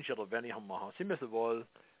change at of any hamaha. See Mr. Wall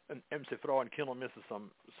and MC Frau and Kino misses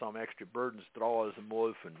some extra burdens draws and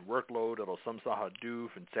wolf and workload or some saha do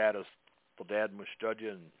and saddest the dad must study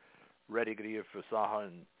and ready grief for saha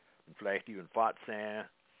and vielleicht even fat say.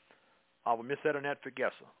 I will miss that on that for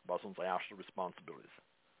guessa, but some actual responsibilities.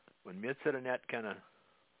 When miss that on that kind of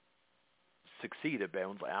succeeded by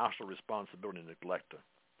one's actual responsibility and neglect.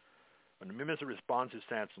 When the miss a responsive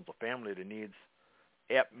sense of the family that needs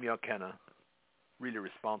app me kind of really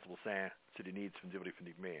responsible saying to the needs from the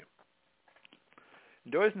me.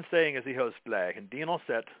 And there isn't saying as he has flag, and Dino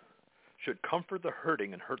said should comfort the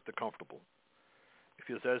hurting and hurt the comfortable. If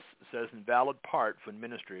he says in valid part for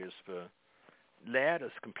ministry is for lad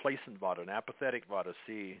is complacent vad and apathetic vad to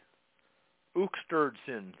see ook stirred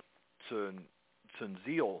sin to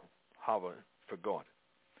zeal have for God.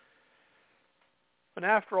 And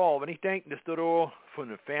after all, when he denkt this door from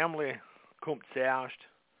the family komt sast,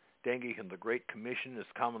 denke in the Great Commission is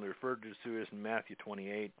commonly referred to as in Matthew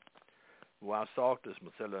 28, waar sagt es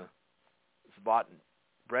Marcella Zvaten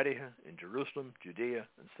Bredihe in Jerusalem, Judea,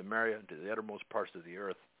 and Samaria, and to the uttermost parts of the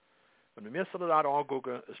earth. When we miss that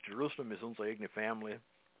angucken is Jerusalem is onze eigen family.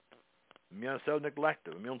 We zelf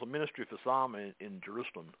neglecten. We onze ministry for samen in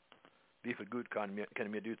Jerusalem. Wie for good can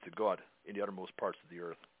we do to God in the uttermost parts of the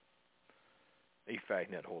earth. I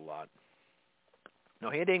fact net whole lot.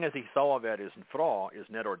 Now, een ding as he saw of it is in Frau is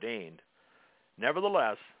net ordained.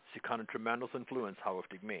 Nevertheless, she kan a tremendous influence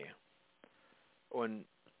however me. And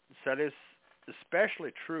that is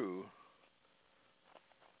especially true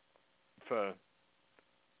for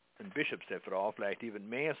and bishops said for all, like even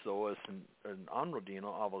mehr so as an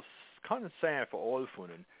Anrodino, I was kind of saying for all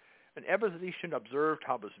funen. And Ebbesition observed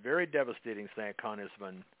how was very devastating saying kind is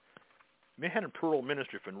when me had a plural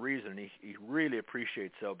ministry for a reason. He really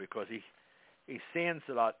appreciates so because he sends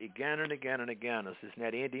a lot again and again and again as his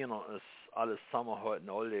net Indian as all the summerhood and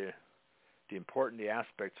all the important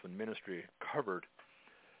aspects when ministry covered.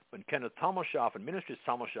 When Kenneth Thomashaft and ministry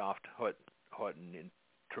Thomashaft had a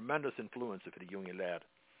tremendous influence for the young lad.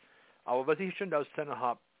 Aber was ich schon das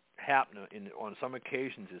happen on some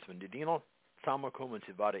occasions is when die Diener zusammenkommen und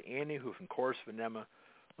sie waren ähnlich auf den Kurs vernehmen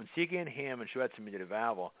und sie gehen heim und schwätzen mit der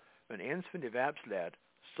Werber und eins von den Werbslad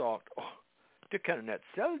sagt, oh, du kannst nicht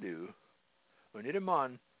selber do. Und jeder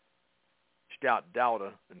Mann steht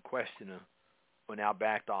doubter und questioner und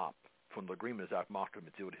backed up von der agreement das gemacht hat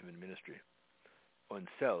mit dem Ministry. Und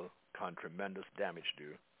so kann tremendous damage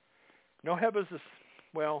do. No, Hebbers is,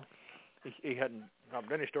 well, ich hadn't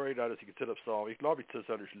any story that as you could sit up so ich glaube ich says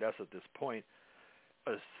there's less at this point.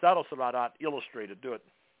 Saddle Saladat illustrated do it.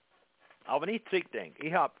 Aber nicht denken.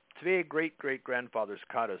 Ich habe zwei great-great-grandfathers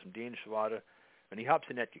gehabt aus dem Dienstwater und ich habe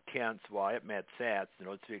sie nicht gekannt, weil ich mit Satz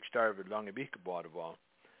und zwei gestorben, lange ich geboren war.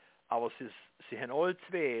 Aber sie haben alle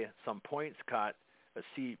zwei some points gehabt, as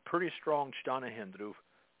sie pretty strong standen hin drauf,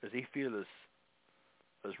 as ich feel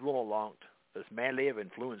as rule along, as mein Leben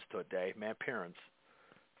influenced today, my parents.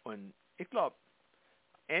 Und ich glaube,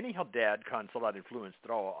 any dad kann so that influence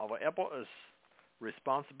draw, aber etwas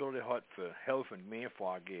responsibility hat für helfen mehr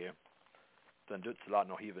vorgehen, dann tut es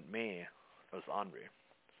noch even mehr als andere.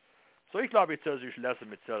 So ich glaube, it's as you should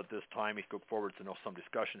lesson itself at this time. Ich look forward to some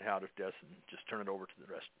discussion out of this and just turn it over to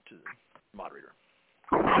the rest, to the moderator.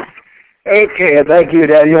 Okay, thank you,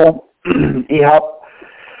 Daniel. Ich habe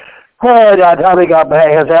ich gesagt,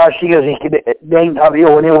 als ich gedacht habe,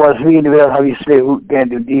 und ich was wie in habe ich sehr gut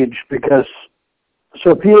gern im Dienst, because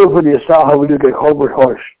so viel von der Sache, wie du gecovert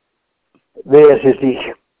hast, weiß es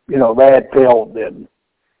dich, bad felt then.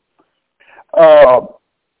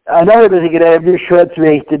 Another was ich gedacht, du schützt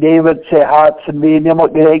mich, der David sei hart zu mir,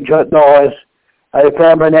 niemand gedacht hat noch, als die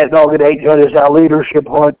Family nicht noch gedacht hat, als er Leadership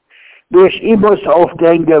hat. Dus ich muss oft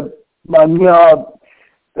denken, man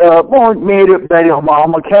want me to be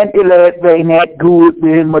man kan inte lätt vara net god,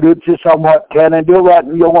 men man utser somewhat kan en do that,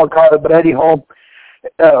 you want to be home.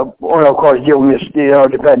 Or of course, you just,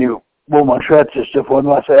 depending wo man schätzt sig från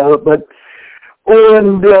vad säger, but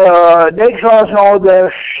und det klaras av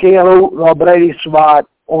det sker ut och bredvid svart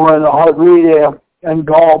och har really en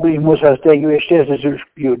galbig måste jag säga, this is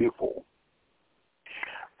beautiful.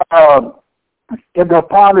 heb nog een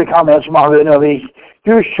paar comments maar weer nog eens.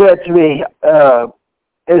 Dus het we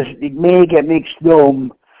is ik meeg het niks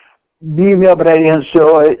doen. Wie meer bereiden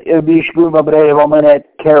zo, wie schoen maar bereiden wat man net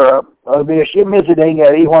care. We zien met de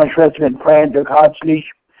dingen, ik want schwätzen met vrienden,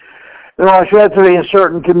 hartelijk. We want schwätzen in a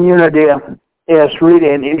certain community is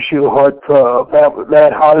really an issue hot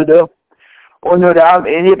that holiday. Und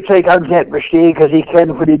in ich Zeit kann ich nicht verstehen, because ich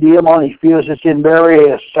kenne für die Dämon, ich fühle es in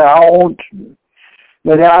various sound.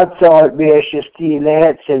 Nur der sagt, wie es ist die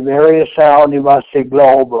Leute in various sound, die was sie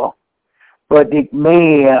glauben. Aber ich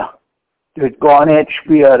mehr, das gar nicht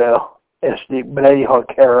spüren, ist nicht bereit, halt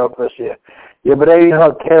care für sie. You're bereit,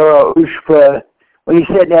 halt care für, when you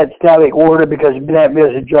said that static order, because you're not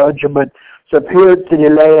as a judge, but it's appeared to the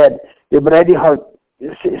lad, you're bereit, halt,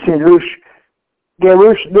 sie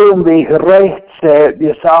gewusst doen wie gerecht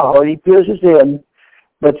die Sache, die böse sind,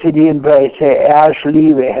 maar ze die bij ze erst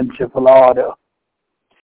liefde en ze verlaten.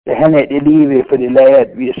 Ze hebben niet de liefde voor de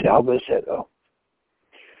leid wie ze hebben zitten.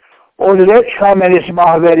 Onder dit comment is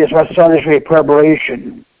maar weer is wat Sunday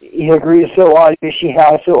preparation. Ik agree zo aan wie ze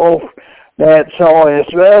heeft zo of dat zo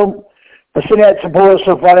is wel. Maar ze net suppose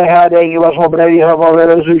zo van haar denk je was wel blij hebben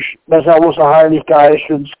wel dus dat zou onze heiligheid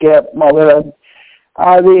en skep maar wel.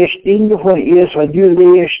 Wees dingen van eerst wat je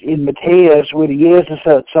leest in Matthäus, waar Jezus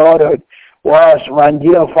het zei, was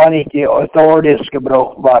wanneer van ik de authorities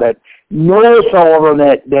gebruikt waren. Nooit zou er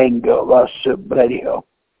net denken was ze predigen.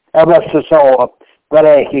 En was ze zo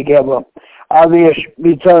bereik gegeven. Wees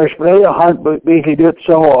met zo'n spreken hand, weet je dit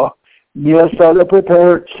zo, je zou er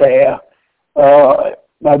prepared zijn,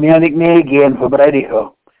 maar meer ik meegaan voor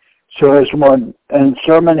predigen. Zoals man een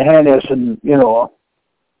sermon hen is een, you know,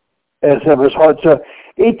 as it was hard. So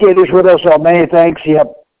he did this with us. Many thanks. He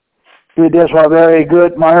did this was very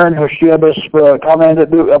good. Myron Hashibas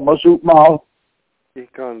commented op mijn zoekmaal. Ik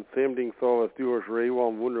kan same ding zo als Stuart Ray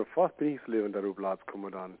one wonder fast benieuwd daarop laat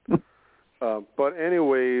komen dan. But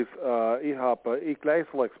anyways, ik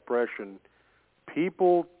gelijksel expression.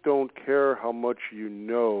 People don't care how much you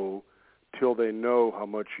know till they know how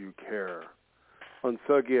much you care. Und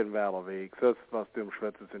so gehen wir alle weg. Das was dem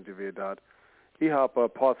Schwätze sind die wir dat. Ich habe ein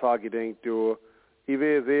paar Tage gedacht, ich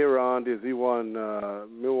weiß sehr an, dass ich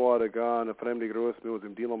mir war gegangen, eine fremde Größe, mir was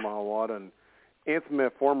im Deal machen war, und eins meiner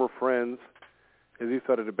former friends, als ich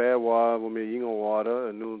dabei war, wo wir jünger waren,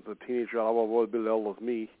 und nun so Teenager, aber wohl ein bisschen älter als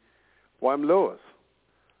mich, war im Los.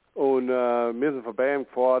 Und wir sind vorbei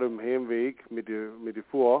gefahren im Heimweg mit der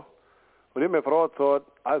Fuhr, und ich habe mir gefragt,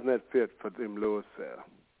 ich bin nicht fit für im Los.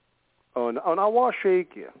 Und ich war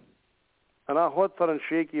shaky. And I had such a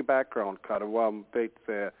shaky background, kind of, waar een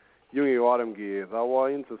beetje jonge adem geeft. I was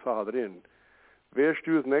in de zaak erin. Wer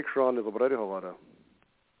stuurt next round is op ready geworden.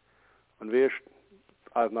 En wer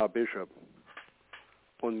als naar bishop.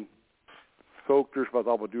 En zoekt dus wat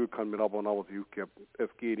aber doen kan met aber en alles uitgeven.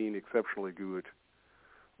 Het gaat ihnen exceptionally good.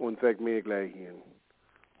 En zeg mij gleich hin.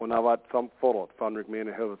 En hij was samt vooruit van ik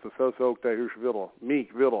meine hebben. Zo zoekt hij huis willen.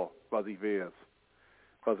 Mich willen, was ik weet.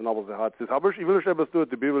 Was ein aber hat. Aber ich will euch etwas durch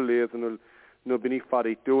die Bibel lesen und nur bin ich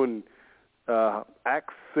fertig tun.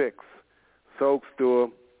 Acts 6 sagst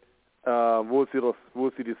du, wo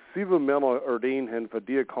sie die 7 Männer ordiniert haben für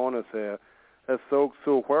Diakonis her. Es sagt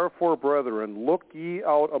so, wherefore, brethren, look ye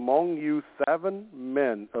out among you 7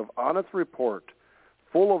 men of honest report,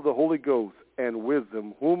 full of the Holy Ghost and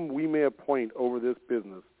wisdom, whom we may appoint over this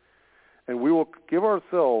business. And we will give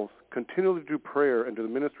ourselves continually to prayer and to the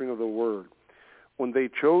ministering of the word. When they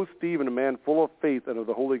chose Stephen, a man full of faith and of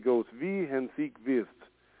the Holy Ghost, wie hen sich wisst,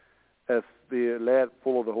 as the lad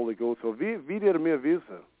full of the Holy Ghost. So wie der mir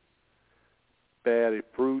wissen, bei die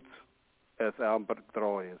fruits as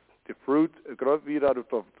betreu ist. Die fruits, gerade wieder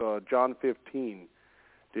auf John 15,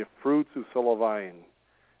 die fruits of Solomon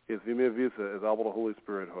ist, wie mir wissen, ist aber der Holy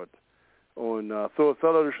Spirit hat. Und so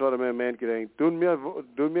soll er schon mein Mann gedenkt, tun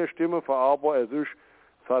mir Stimme für aber, ich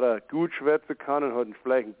hat er gut schwätzen kann und hat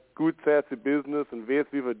vielleicht ein gut sätze Business und weiß,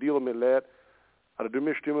 wie wir dealen mit Leuten. Aber du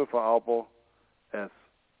mir Stimme für aber, es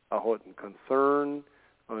hat ein Concern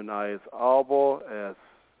und er ist aber, es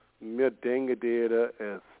mir Dinge deren,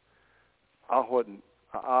 es hat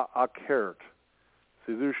ein cared.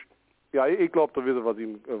 Sie ist, ja, ich glaube, da wissen, was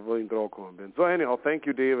ich drauf gekommen bin. So anyhow, thank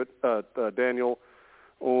you, Daniel.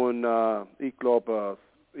 Und ich glaube,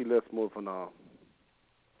 ich lasse mal von da.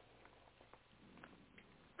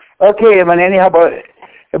 Okay, maar anyhow,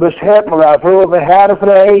 het was het maar af. We hadden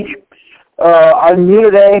vandaag aan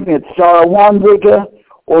middag met zo'n 1 weken,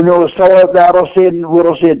 en nu zo'n daar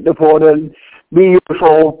zitten voor de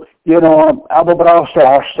beautiful, you know, Abel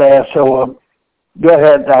Braustaars there. So go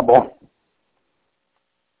ahead, Abel.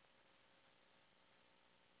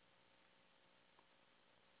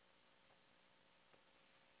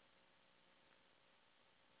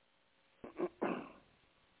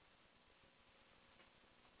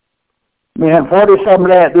 Men får det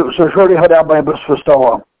samla så ska de ha det med buss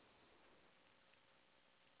förstå.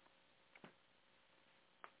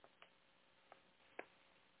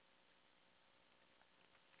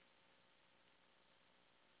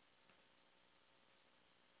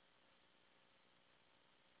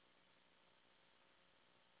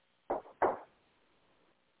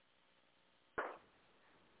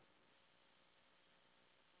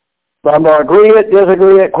 But agree it,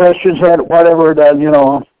 disagree it, questions it, whatever it does, you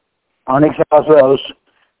know, Onyx House those,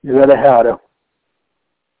 you gotta have it.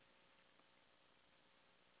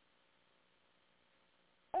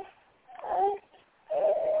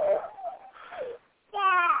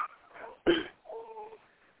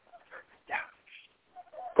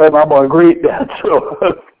 But my boy agreed that,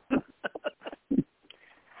 so.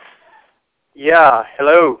 Yeah,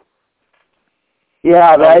 hello.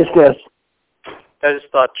 Yeah, that's this. That is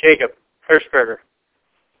Jacob Hirschberger.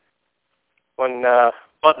 One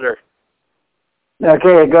Butler.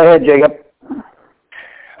 Okay, go ahead, Jacob.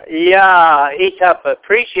 Ja, ich habe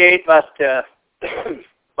appreciate was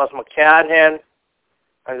man kann haben.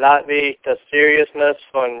 Und laat wie the seriousness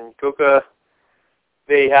von Guga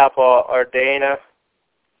wie habe ordenen.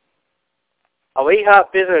 Aber ich habe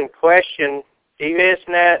ein bisschen question. Ich weiß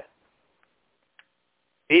nicht,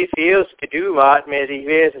 wie viel es gedu wird, aber ich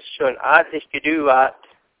weiß es schon ordentlich gedu wird,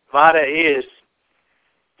 was ist.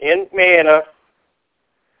 In meiner,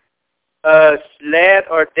 es lädt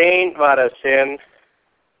ordained was es sind.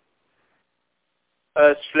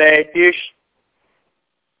 Es vielleicht ist,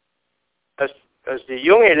 als die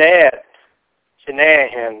junge Lehrer zu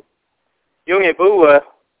nähen, junge Buben,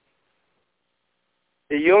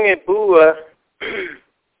 die junge Buben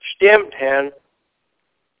stimmt hin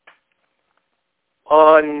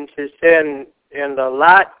und sie sind in der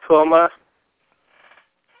Lat gekommen,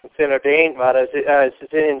 sie sind ordained, sie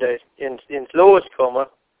sind ins Los gekommen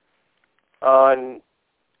und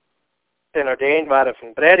sind ordained waren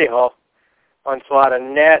von Bredehof. Und zwar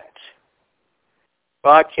net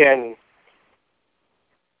war kein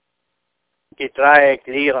gedreieck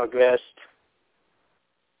Lehrer gewesen.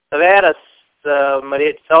 Da wäre es, man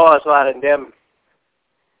jetzt so, als war in dem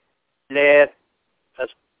Lehr,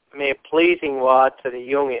 das mehr pleasing war zu der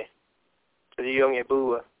junge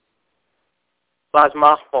Bube. Was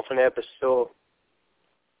macht man von etwas so?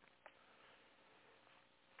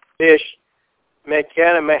 Man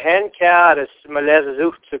kann, man kann, dass man lesen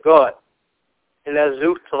sucht zu Gott. En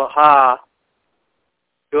zoekt til haar.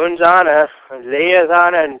 Doen zane, leer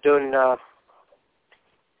zane en doen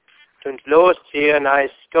los hier naar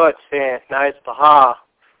Scott zijn, naar de haar.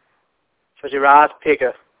 Voor de raad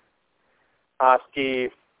pikken. Als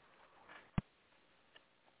die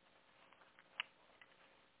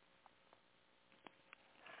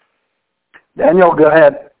Daniel, go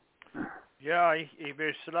ahead. Yeah, he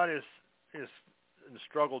so that is a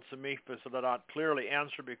struggle to me, but so that I clearly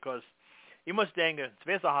answer because je must denken, het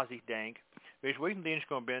wees als ik denk, weet je, welke dienst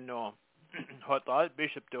kan ben nou, had de oud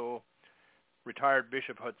bishop do, retired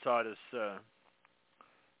bishop had zei dat,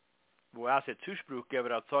 wo het toespraak geven,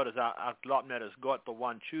 dat zei dat ik geloof net als God the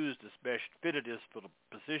one choose the best fitted is for the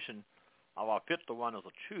position, of fit the one as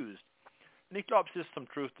a choose. En ik geloof er is some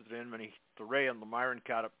truth erin, wanneer de Ray en de Myron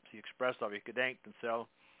kat die expressed of ik gedenkt en zo.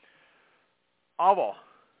 Aber,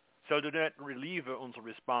 so do not relieve onze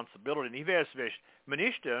responsibility. En ik weet,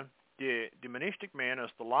 minister, the monistic man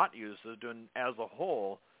as the lot user, dun as a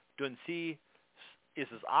whole, dun see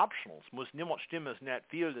is as optionals. Muss niemand stimmen net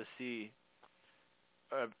viel dass sie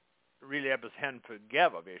really etwas hen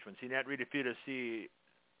vergeben, weißt, wenn sie net really viel dass sie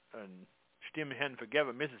stimmen hen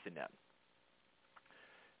vergeben, müssen sie net.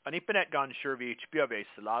 Und ich bin nicht ganz sure, wie ich spiele, weißt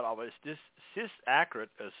du, aber ist das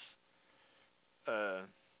accurate, als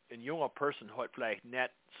ein junger Person hat vielleicht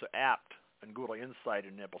net so apt ein guter Insight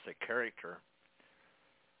in etwas Character.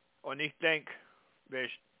 Und ich denke,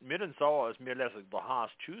 mit und so, als mir lässig the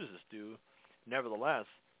Haas chooses to, nevertheless,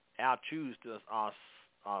 choose das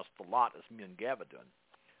als the lot as mir geben tun.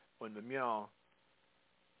 Und wenn wir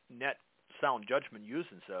net sound judgment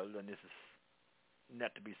usen so, dann ist es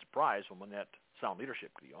net to be surprised, wenn man net sound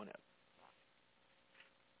leadership kriegt on it.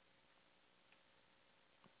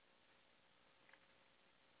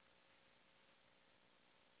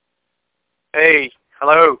 Hey,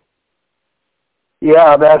 hello.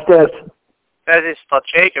 Ja, that's this. Das ist der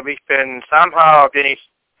Jacob. Ich bin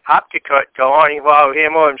abgekürzt geworden. Ich war hier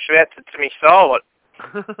immer im Schwätzen zu mich selber.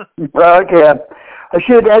 Okay. I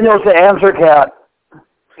should Daniel's the answer cat.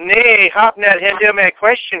 Nee, ich hab nicht hinter mir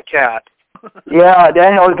question cat. Yeah,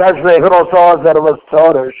 Daniel actually little saw that it was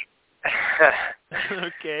sodas.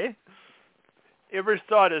 Okay. Ever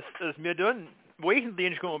thought as mir done waiting the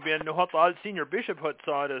going to be in what the senior bishop had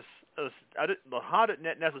said is the hard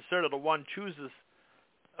not necessarily the one chooses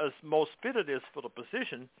as most fitted is for the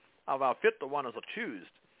position of how fit the one is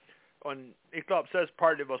choosed. And Iklop says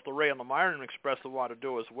partly was the Ray and the Myron express the what to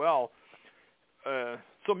do as well.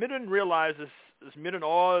 So me didn't realize is me in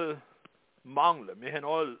all mangle, me in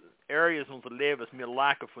all areas of the life is me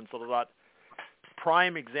lack of one so that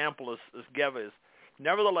prime example is given.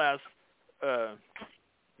 Nevertheless,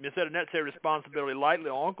 me said net say responsibility lightly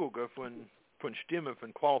on Google when stimme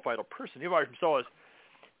von qualified a person. Hier war ich so als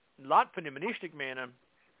lot von dem Ministik menen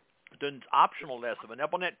then optional lesson. Wenn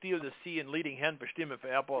Apple net deal to see in leading hand bestimmen für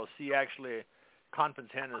Apple see actually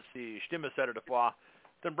conference hand sie Stimme setter davor,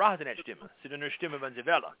 dann braucht sie nicht Stimme. Sie dann nur Stimme, wenn sie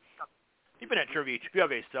wollen. Ich bin nicht sure wie ich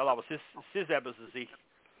spiele stelle, aber es ist etwas, das ich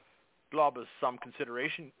glaube, some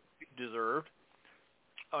consideration deserved.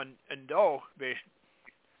 Und doch, wenn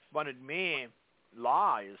es mehr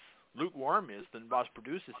lies, lukewarm is, then was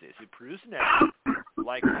produces this. It produces that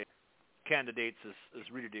likely candidates as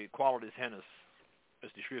really the qualities hen as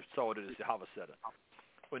the Schrift so it is the Hava said it.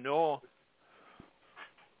 We know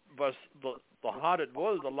was the hard it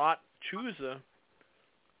was a lot chooser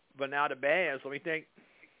but now the bad. So we think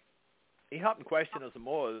he happen question as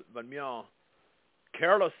more when we are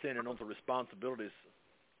careless sin and other responsibilities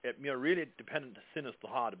it me really dependent sin is the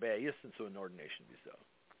hard bad, yes and so in ordination be so.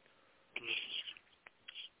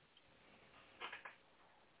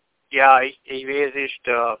 Ja, ich weiß nicht,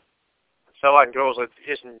 so ein großer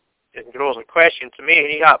Question zu mir.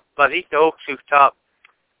 Ich hab, was ich da auch gesucht habe,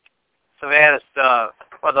 so wäre es,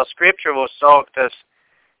 well, the scripture was sagt, dass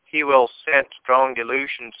he will send strong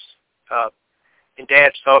delusions, in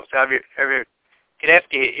that talks, every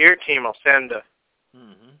kräftige Irrtum senden.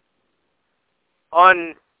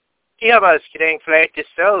 Und ich habe als gedacht, vielleicht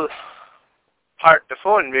ist so part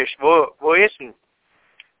davon,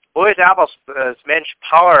 wo ist aber als Mensch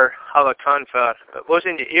Power haben kann für, wo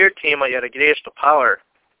sind die Irrtümer ihre größte Power?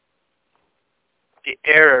 Die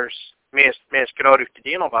Errors, mehr genau durch die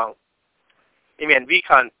Dienerbank. Ich meine, wie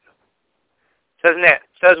kann, das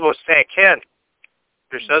wo es sein kann,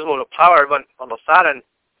 das wo die Power von der Satan,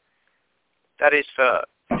 das ist für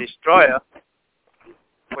Destroyer,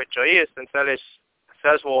 which ist, und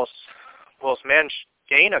das wo es Mensch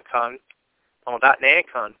gehen kann, und das nähen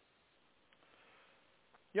kann.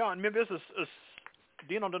 Ja, und mir wissen es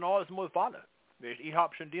Diener dann alles mal fallen. Ich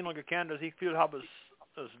habe schon Diener gekannt, dass ich viel habe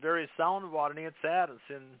es very sound war nicht sad und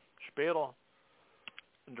sind später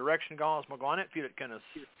in direction gegangen, als man gar nicht viel kann es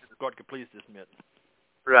Gott gepleased ist mit.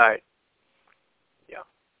 Right. Yeah.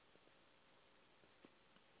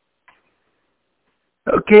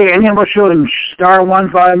 Okay, and then we're showing star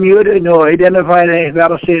 15 muted. No, identify the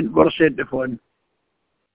what I said before.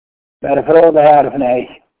 Better for all the out of an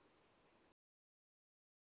A.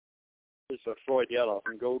 This is Floyd Yellow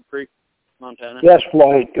from Gold Creek, Montana. Yes,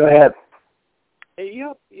 Floyd, go ahead. Hey,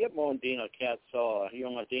 yep, mon Dina cat saw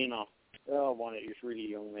young Dina, one that is really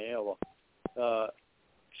young male.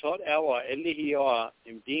 Så er alle her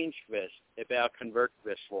en dienstvæst, bare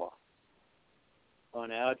konvertvæst for. Og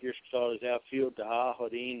en just så det er fyldt der har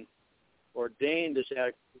den ordained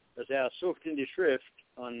as er sucht in die Schrift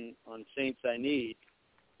on saints I need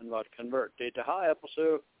and what convert. Det har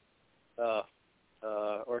så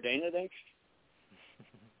ordained denk.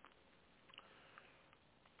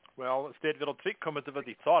 Well, instead vil det komme til hvad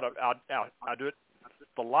de thought I do it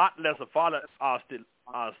the lot less of follow as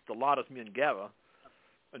the lot as me and Gava.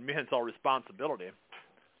 And me has all responsibility.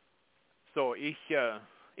 So he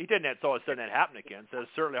didn't saw it that happen again. So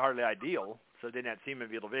it's certainly hardly ideal. So it didn't seem to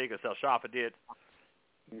be the Vegas El Shafa did,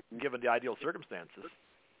 given the ideal circumstances.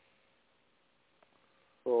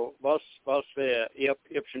 So was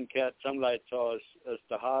Ipsen cat some light saw as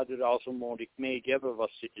the hard it also more may give of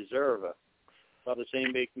us it deserve. So the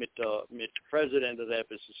same week with the president of the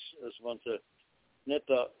Ephesus as one to net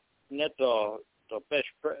the best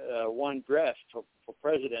one draft for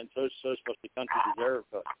president, so what the country deserve.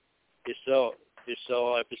 Is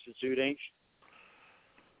so Ephesus denk.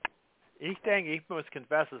 Ich denke, ich muss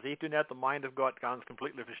confess, dass ich nicht the mind of God ganz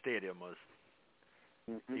completely verstehen muss.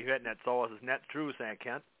 Ich werde nicht so, dass es nicht true sein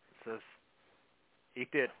kann. Ich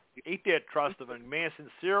did trust, wenn man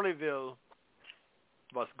sincerely will,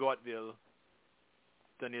 was Gott will,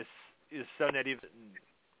 then is so not even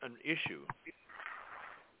an issue.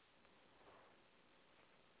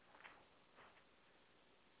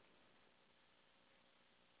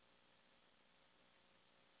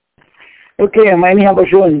 Okay, my name is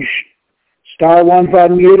Jones. Star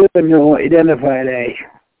 15 muted and no identified A.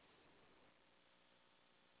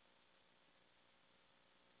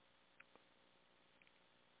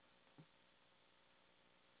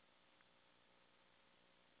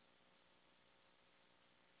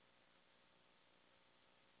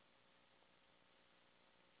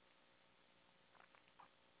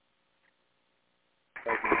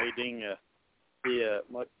 I Dinge, die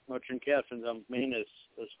Mutschen Kerzen am menes,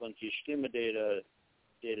 das von die Stimme der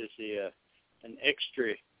ist ein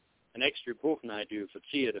extra Buch nach du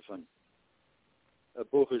verziehen davon. Ein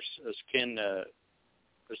Buch ist kein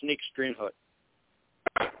ist nichts drin hat.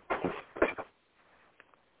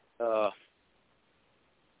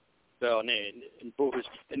 Ja, nee, ein Buch ist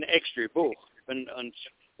ein extra Buch. Und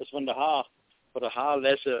das von der Haar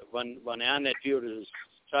lesen, wenn nicht für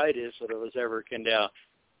Zeit ist oder was ever, kann der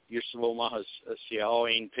just so machen, als sie auch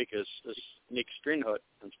ein Pick ist nichts drin hat,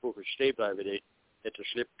 und das Buch ist stehen bleiben, der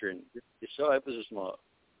Schlipp drin. Ist so etwas ist mal,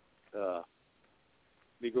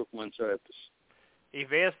 wie guckt man so etwas? Ich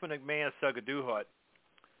weiß, wenn ich mehr sagen du hat,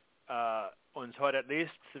 uns hat at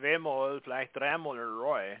least zweimal, vielleicht dreimal in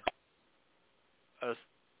Roy, als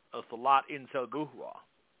der Lot in sein Buch war.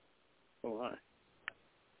 Oh, hi.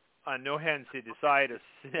 Und nu haben sie decided,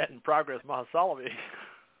 sie hätten Progress machen sollen.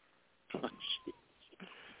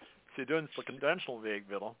 Sie tun es den conventional Weg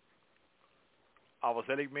wieder. Aber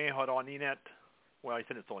Seligman hat auch nie nicht, well, ich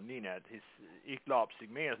finde es auch nie nicht. Ich glaube,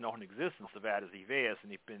 Seligman ist noch in Existence, soweit ich weiß.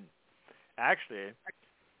 Und ich bin, actually,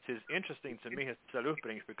 es ist interesting zu mich, dass du das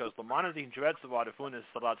bringst, because der Mann, der in Schweizer war, davon ist,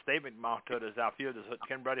 der das Statement gemacht hat, dass er viel, das hat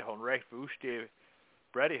kein Brady hat recht, wo ich stehe,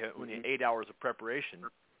 Brady hat only 8 hours of preparation.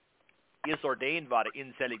 Is ordained war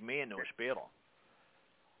in Seligman noch später.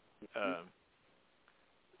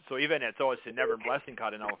 So even it's always a never blessing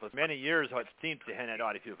card in all for many years it seems to hand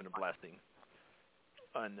out if you've been a blessing.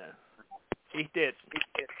 And he did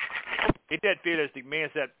feel as the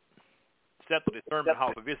man set to determine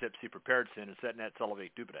how the visits he prepared sin and setting that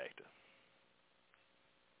salvate to bereikt.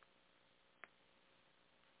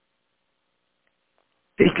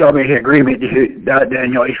 Ich glaube, ich agree mit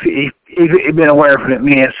Daniel. Ich bin aware von dem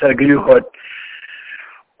mehr, so genug hat.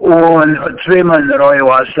 Und zweimal in der Reihe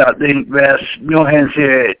war es, dass nur haben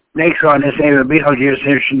sie nächstes Mal das eben Betelgeuse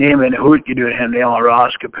nicht nehmen, den Hut gedreht haben, die alle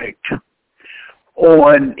rausgepickt.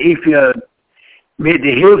 Und ich mit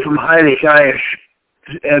der Hilfe vom Heiligen Geist,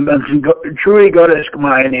 wenn es eine true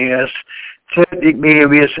Gottesgemeinde ist, zählt ich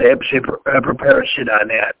mir, wie es selbst prepared sind an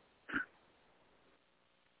das.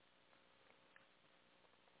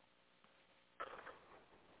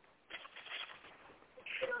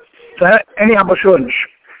 Any opportunities?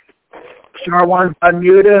 Star one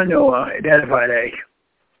unmuted, no identified A.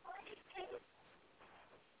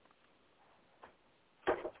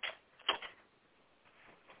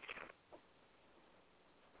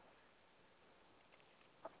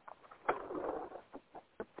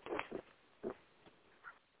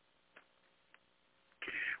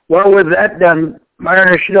 Well, with that done,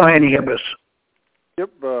 Mariner, you don't have any of us. Yep,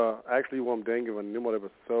 actually, what I'm thinking when niemand was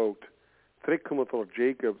soaked. Terugkomen tot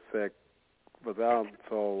Jacob, zegt, wat aan,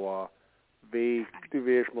 zo, du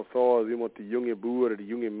weißt mal so, als iemand die junge boer, die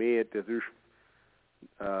junge meid, der sich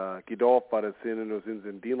gedacht war, das sind sie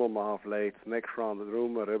in Diener machen, vielleicht next round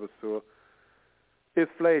rum, oder etwas so.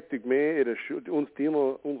 Ist vielleicht nicht mehr, uns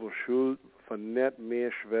Diener, unsere Schuld, von nicht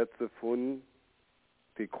mehr Schwätze von,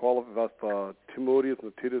 die Qual, was da Timotheus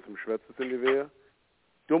und Titus im Schwätze sind, die wäre.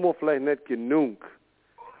 Dummer vielleicht nicht genug,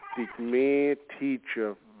 die mehr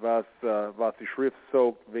Teacher, was die Schrift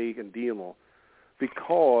sagt wegen Diener.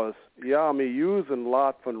 Because, ja, wir usen a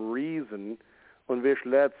lot von Reason, und wir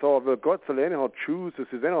schlägt so, weil Gott soll anyhow choose,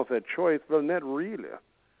 es ist anyhow sein Choice, weil nicht really.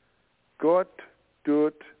 Gott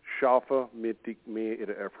tut schaffen mit mehr in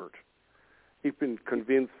der Effort. Ich bin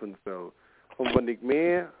convinced von so. Und wenn ich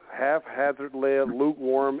mehr haphazardly,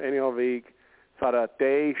 lukewarm, anyhow Weg, so dass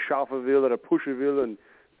der schaffen will oder pushen will, und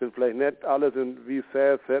sind vielleicht nicht alles, wie es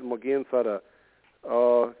sagt, man gehen, so dass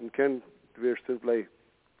wir sind vielleicht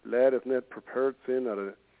leider nicht prepared sind,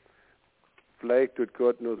 oder vielleicht tut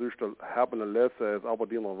Gott nur so haben eine Lesson, aber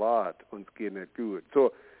die noch wart, und es geht nicht gut.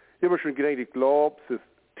 So, ich habe schon gedacht, ich glaube, das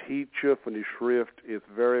Teacher von der Schrift ist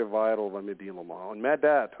very vital, wenn wir die noch machen. Und mein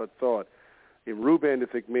Dad hat gesagt, im Ruben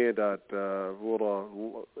ist ich mehr, dass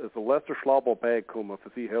es ein letzter Schlapper beikommen für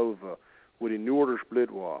sie helfen, wo die Norden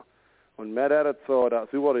split war. Und mein Dad hat gesagt, dass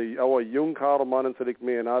sie war ein junger Mann, und ich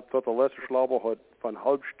mehr, und hat gesagt, der letzte Schlapper hat von einer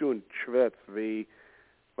halben Stunde geschwätzt, wie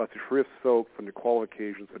was die Schrift sagt von den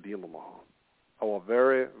Qualifications für die noch machen. Aber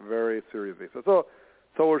very, very serious. So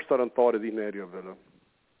ist das ein Thought, das ich nicht will.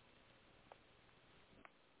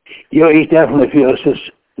 Ja, ich definitely feel es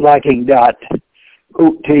ist lacking that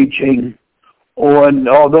good teaching. Und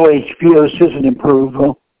although ich feel es ist ein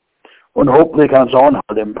Improver, und hoffentlich kann es auch noch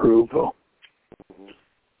improve.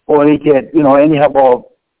 Und ich get, anyhow,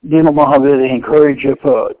 die noch machen will, ich encourage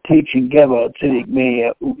for teaching giver, zu ich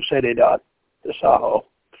mir, said it out, das auch.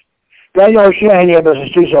 Daniel Shane hebben ze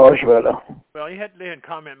stuur zo willen. Well, je had een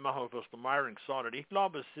comment maken over de Myron Sauter. Ik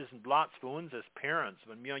geloof het is een plaats voor ons als parents,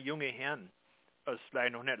 want meer jonge hen, als wij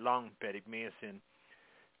nog net lang bij ik mee zijn.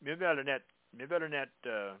 We willen net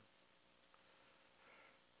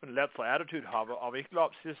een letzte attitude hebben, aber ik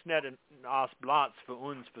geloof het is net een als plaats voor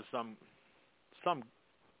ons voor some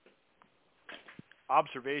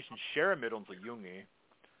observations share met onze jongen.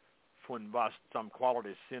 Von was some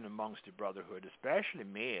qualities sin amongst the brotherhood, especially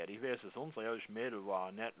mad. Ich weiß, dass unsere Eltern Mädel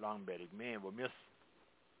war nicht langweilig mehr, wo wir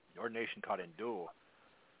our nation caught in do.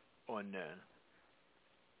 Und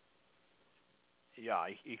ja,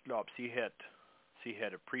 ich glaube, sie hat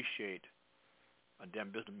appreciate und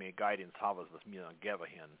dem bisschen mehr Guidance haben, was mir geben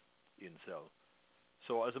hin in so.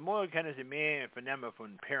 Also more können sie mehr vernehmen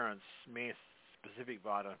von Parents, mehr specific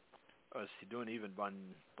waren, als sie tun even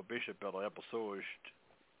wann der Bishop oder Episode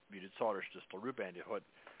wie det sådär det står upp en det har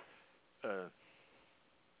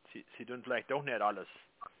sie tun vielleicht auch nicht alles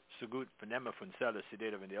so gut vernehmen von selbst sie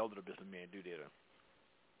det wenn die äldre ein bisschen mehr do det.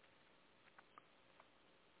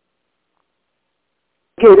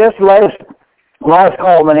 Okay, that's last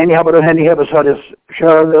call, men any hebben hen hebben så det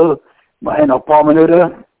kör med en par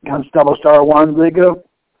minuter kan double star one ligga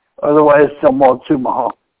otherwise somewhat too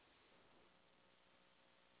much.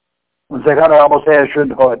 Och så kan jag bara säga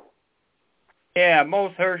should ha. Yeah,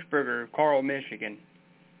 Mose Hirschberger, Coral, Michigan.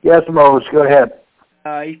 Yes, Mose, go ahead.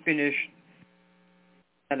 Ich finished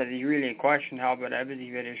that is really a question how about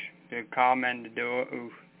everything that is the comment to do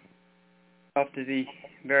after the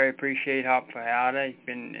very appreciate how for how I've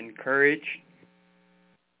been encouraged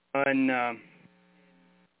and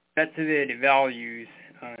that's the values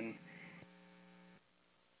and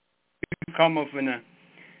come up in a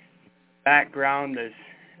background as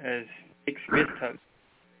expensive.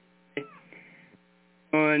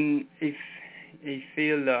 Und ich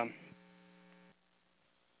viel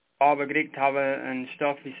gekriegt habe und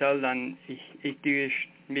Stoff wie soll, dann ich tue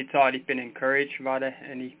mit Zeit, ich bin encouraged werde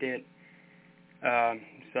und ich did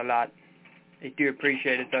so lot. Ich do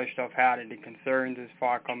appreciate that stuff how the concerns as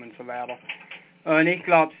far coming so weiter. Und ich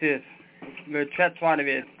glaube es ist, wir schätzen weiter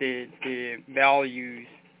wird die values.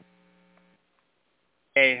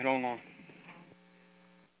 Hey, long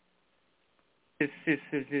This is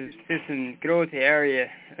a growth area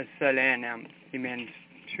of Selenium. I mean,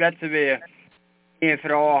 Schweizer wir en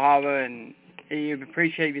vrouw hebben en je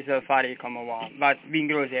appreciate yourself waar je komen was. Wat wie een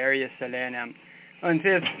groot area of Selenium. En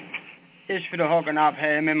het is voor de hoeken op,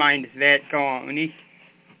 mijn mind is wet gaan. En ik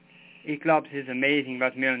geloof het is amazing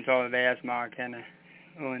wat we ons al wijs maken kennen.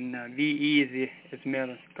 En wie easy is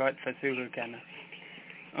we God verzoeken kennen.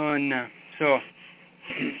 En zo.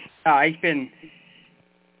 Ja, ik ben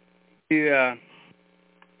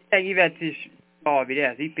ich werde sich wie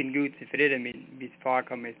das. Ich bin gut zufrieden mit wie es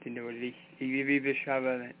vorkommt ist in der Welt. Ich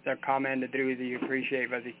beschreibe der Comment darüber, die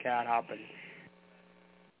appreciate was ich kann haben.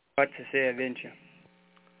 Was zu sehen wünsche.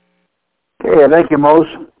 Okay, thank you,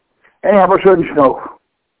 Mose. Any how much should you know?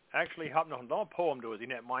 Actually, ich habe noch ein Poem, du, ich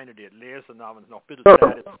nicht meine, die lesen, namens noch ein bisschen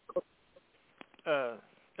Zeit ist.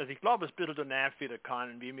 Also ich glaube, es bitte danach wieder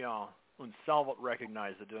kann, wie wir uns selber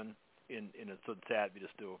recognizen in so Zeit wie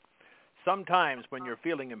das du. Sometimes when you're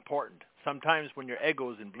feeling important, sometimes when your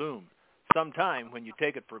ego's in bloom, sometimes when you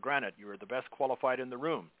take it for granted you are the best qualified in the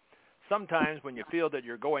room, sometimes when you feel that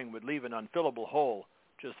your going would leave an unfillable hole,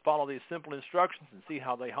 just follow these simple instructions and see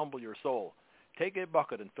how they humble your soul. Take a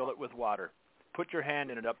bucket and fill it with water. Put your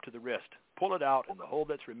hand in it up to the wrist. Pull it out, and the hole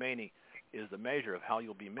that's remaining is the measure of how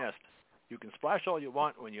you'll be missed. You can splash all you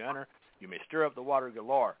want when you enter. You may stir up the water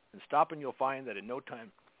galore, and stop and you'll find that in no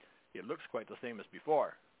time it looks quite the same as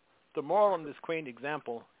before. The moral in this quaint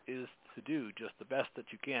example is to do just the best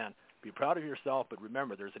that you can. Be proud of yourself, but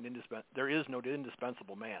remember there is no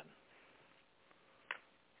indispensable man.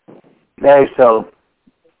 Nee, so.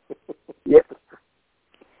 Yep.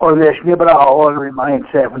 Or this nibber all remind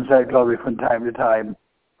seven side glory from time to time.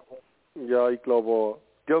 Ja, ich glaube,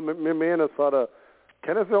 mir meinen es hat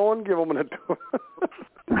can I say on give them a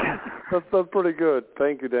That's pretty good.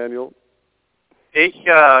 Thank you, Daniel. Ich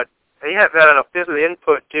heb wel een beetje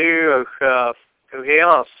input toe hoe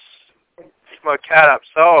heel små kat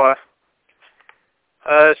så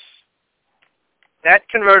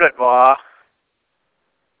net converted var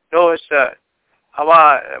då så jag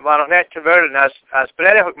var nog net converted as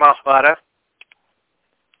beredda gemaakt waren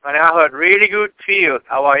men jag hade really good feel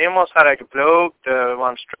jag var immers hade jag bloggt var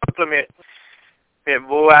en struggle med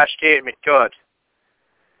vad jag stod med Gud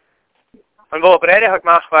men vad beredda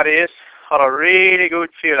gemaakt var det had a really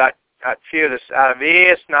good feel I feel this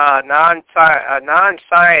ways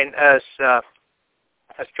non-sign as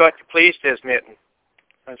God pleased is mitten.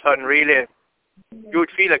 It's had a really good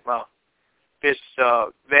feeling now. hvis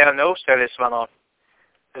hver nåsted is one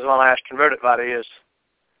has converted what it is.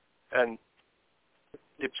 And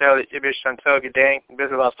you tell it, you wish until you denk,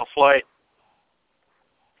 this was the flight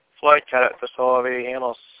character, so we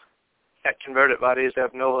handles that converted what it is,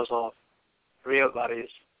 that knows of real what it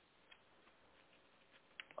is.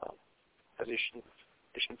 As you should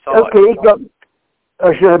saw okay,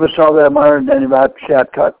 I should have saw that more than about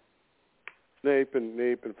shortcut. Nee, ik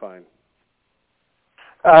ben fijn.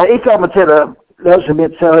 Ik kan me zeggen, dat is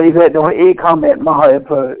met zo, ik weet nog, ik kan met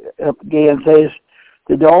me op GNC's,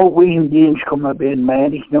 de dag we in dienst komen binnen,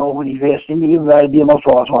 maar ik nog, die wist niet, wij die maar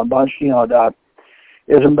zoals een bandje, nou dat.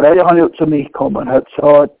 Is een breide gaan uit te mij komen, het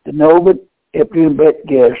zo, de noven, heb je een bed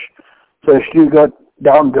geest, zo stuur gaat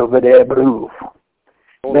dank over de beroep.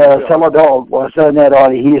 Maar zo'n dag was dat net al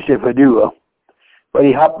die hier te doen. Maar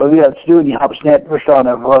ik heb beweerd te doen, ik heb het net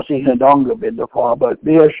verstaan, was ik een dank ben ervoor, maar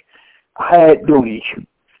weer, hij doe ik.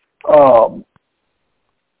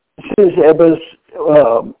 Sinds hebben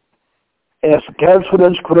als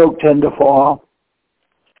kerstverdienstproduct daarvoor,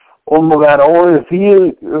 om we waren al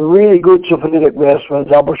veel really good zufrieden geweest, wat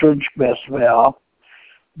dat schon geweest waren.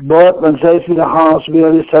 Maar man zei ze de haas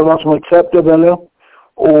weer, is dat was accepten willen,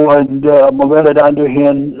 en we willen dan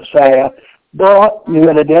doorheen zeggen, maar we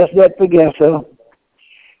willen dat niet vergessen.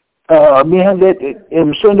 We hebben dit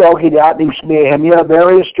in zondag gedaan, niks meer, hebben we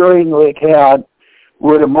various during week had,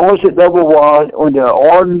 waar de Mose double was, en de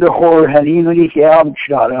orden de hoor, en hij nog niet geabend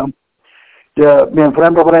mijn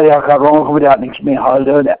vriend had gewoon dat niks meer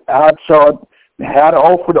hadden. Hij had we hadden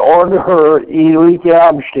ook voor de orde hoor, hij nog niet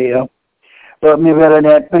geabend. Maar we willen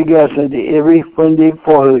niet vergessen, dat every vriendelijk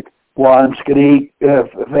volk was gericht,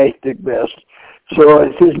 wichtig best. So,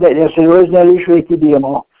 het is niet, dat is niet wichtig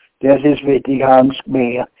demo, dat is wichtig hans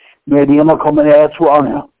meer. Maar demo komen uit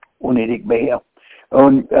zwanger, en niet meer.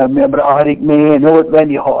 Und wir brauchen mehr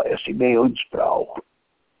notwendig ist die bei uns braucht.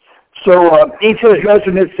 So, ich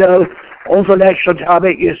verlasse nicht so, unser nächster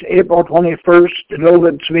Topic ist April 21st, in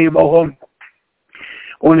over 2 Wochen.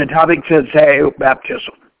 Und der Topic ist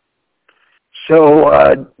Baptism. So,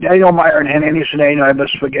 Daniel Meyer and Henry Sinane, I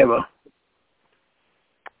must forgive.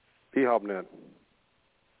 Die haben nicht.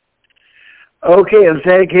 Okay, and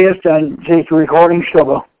say case, dann sehe ich Recording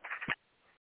stoppen.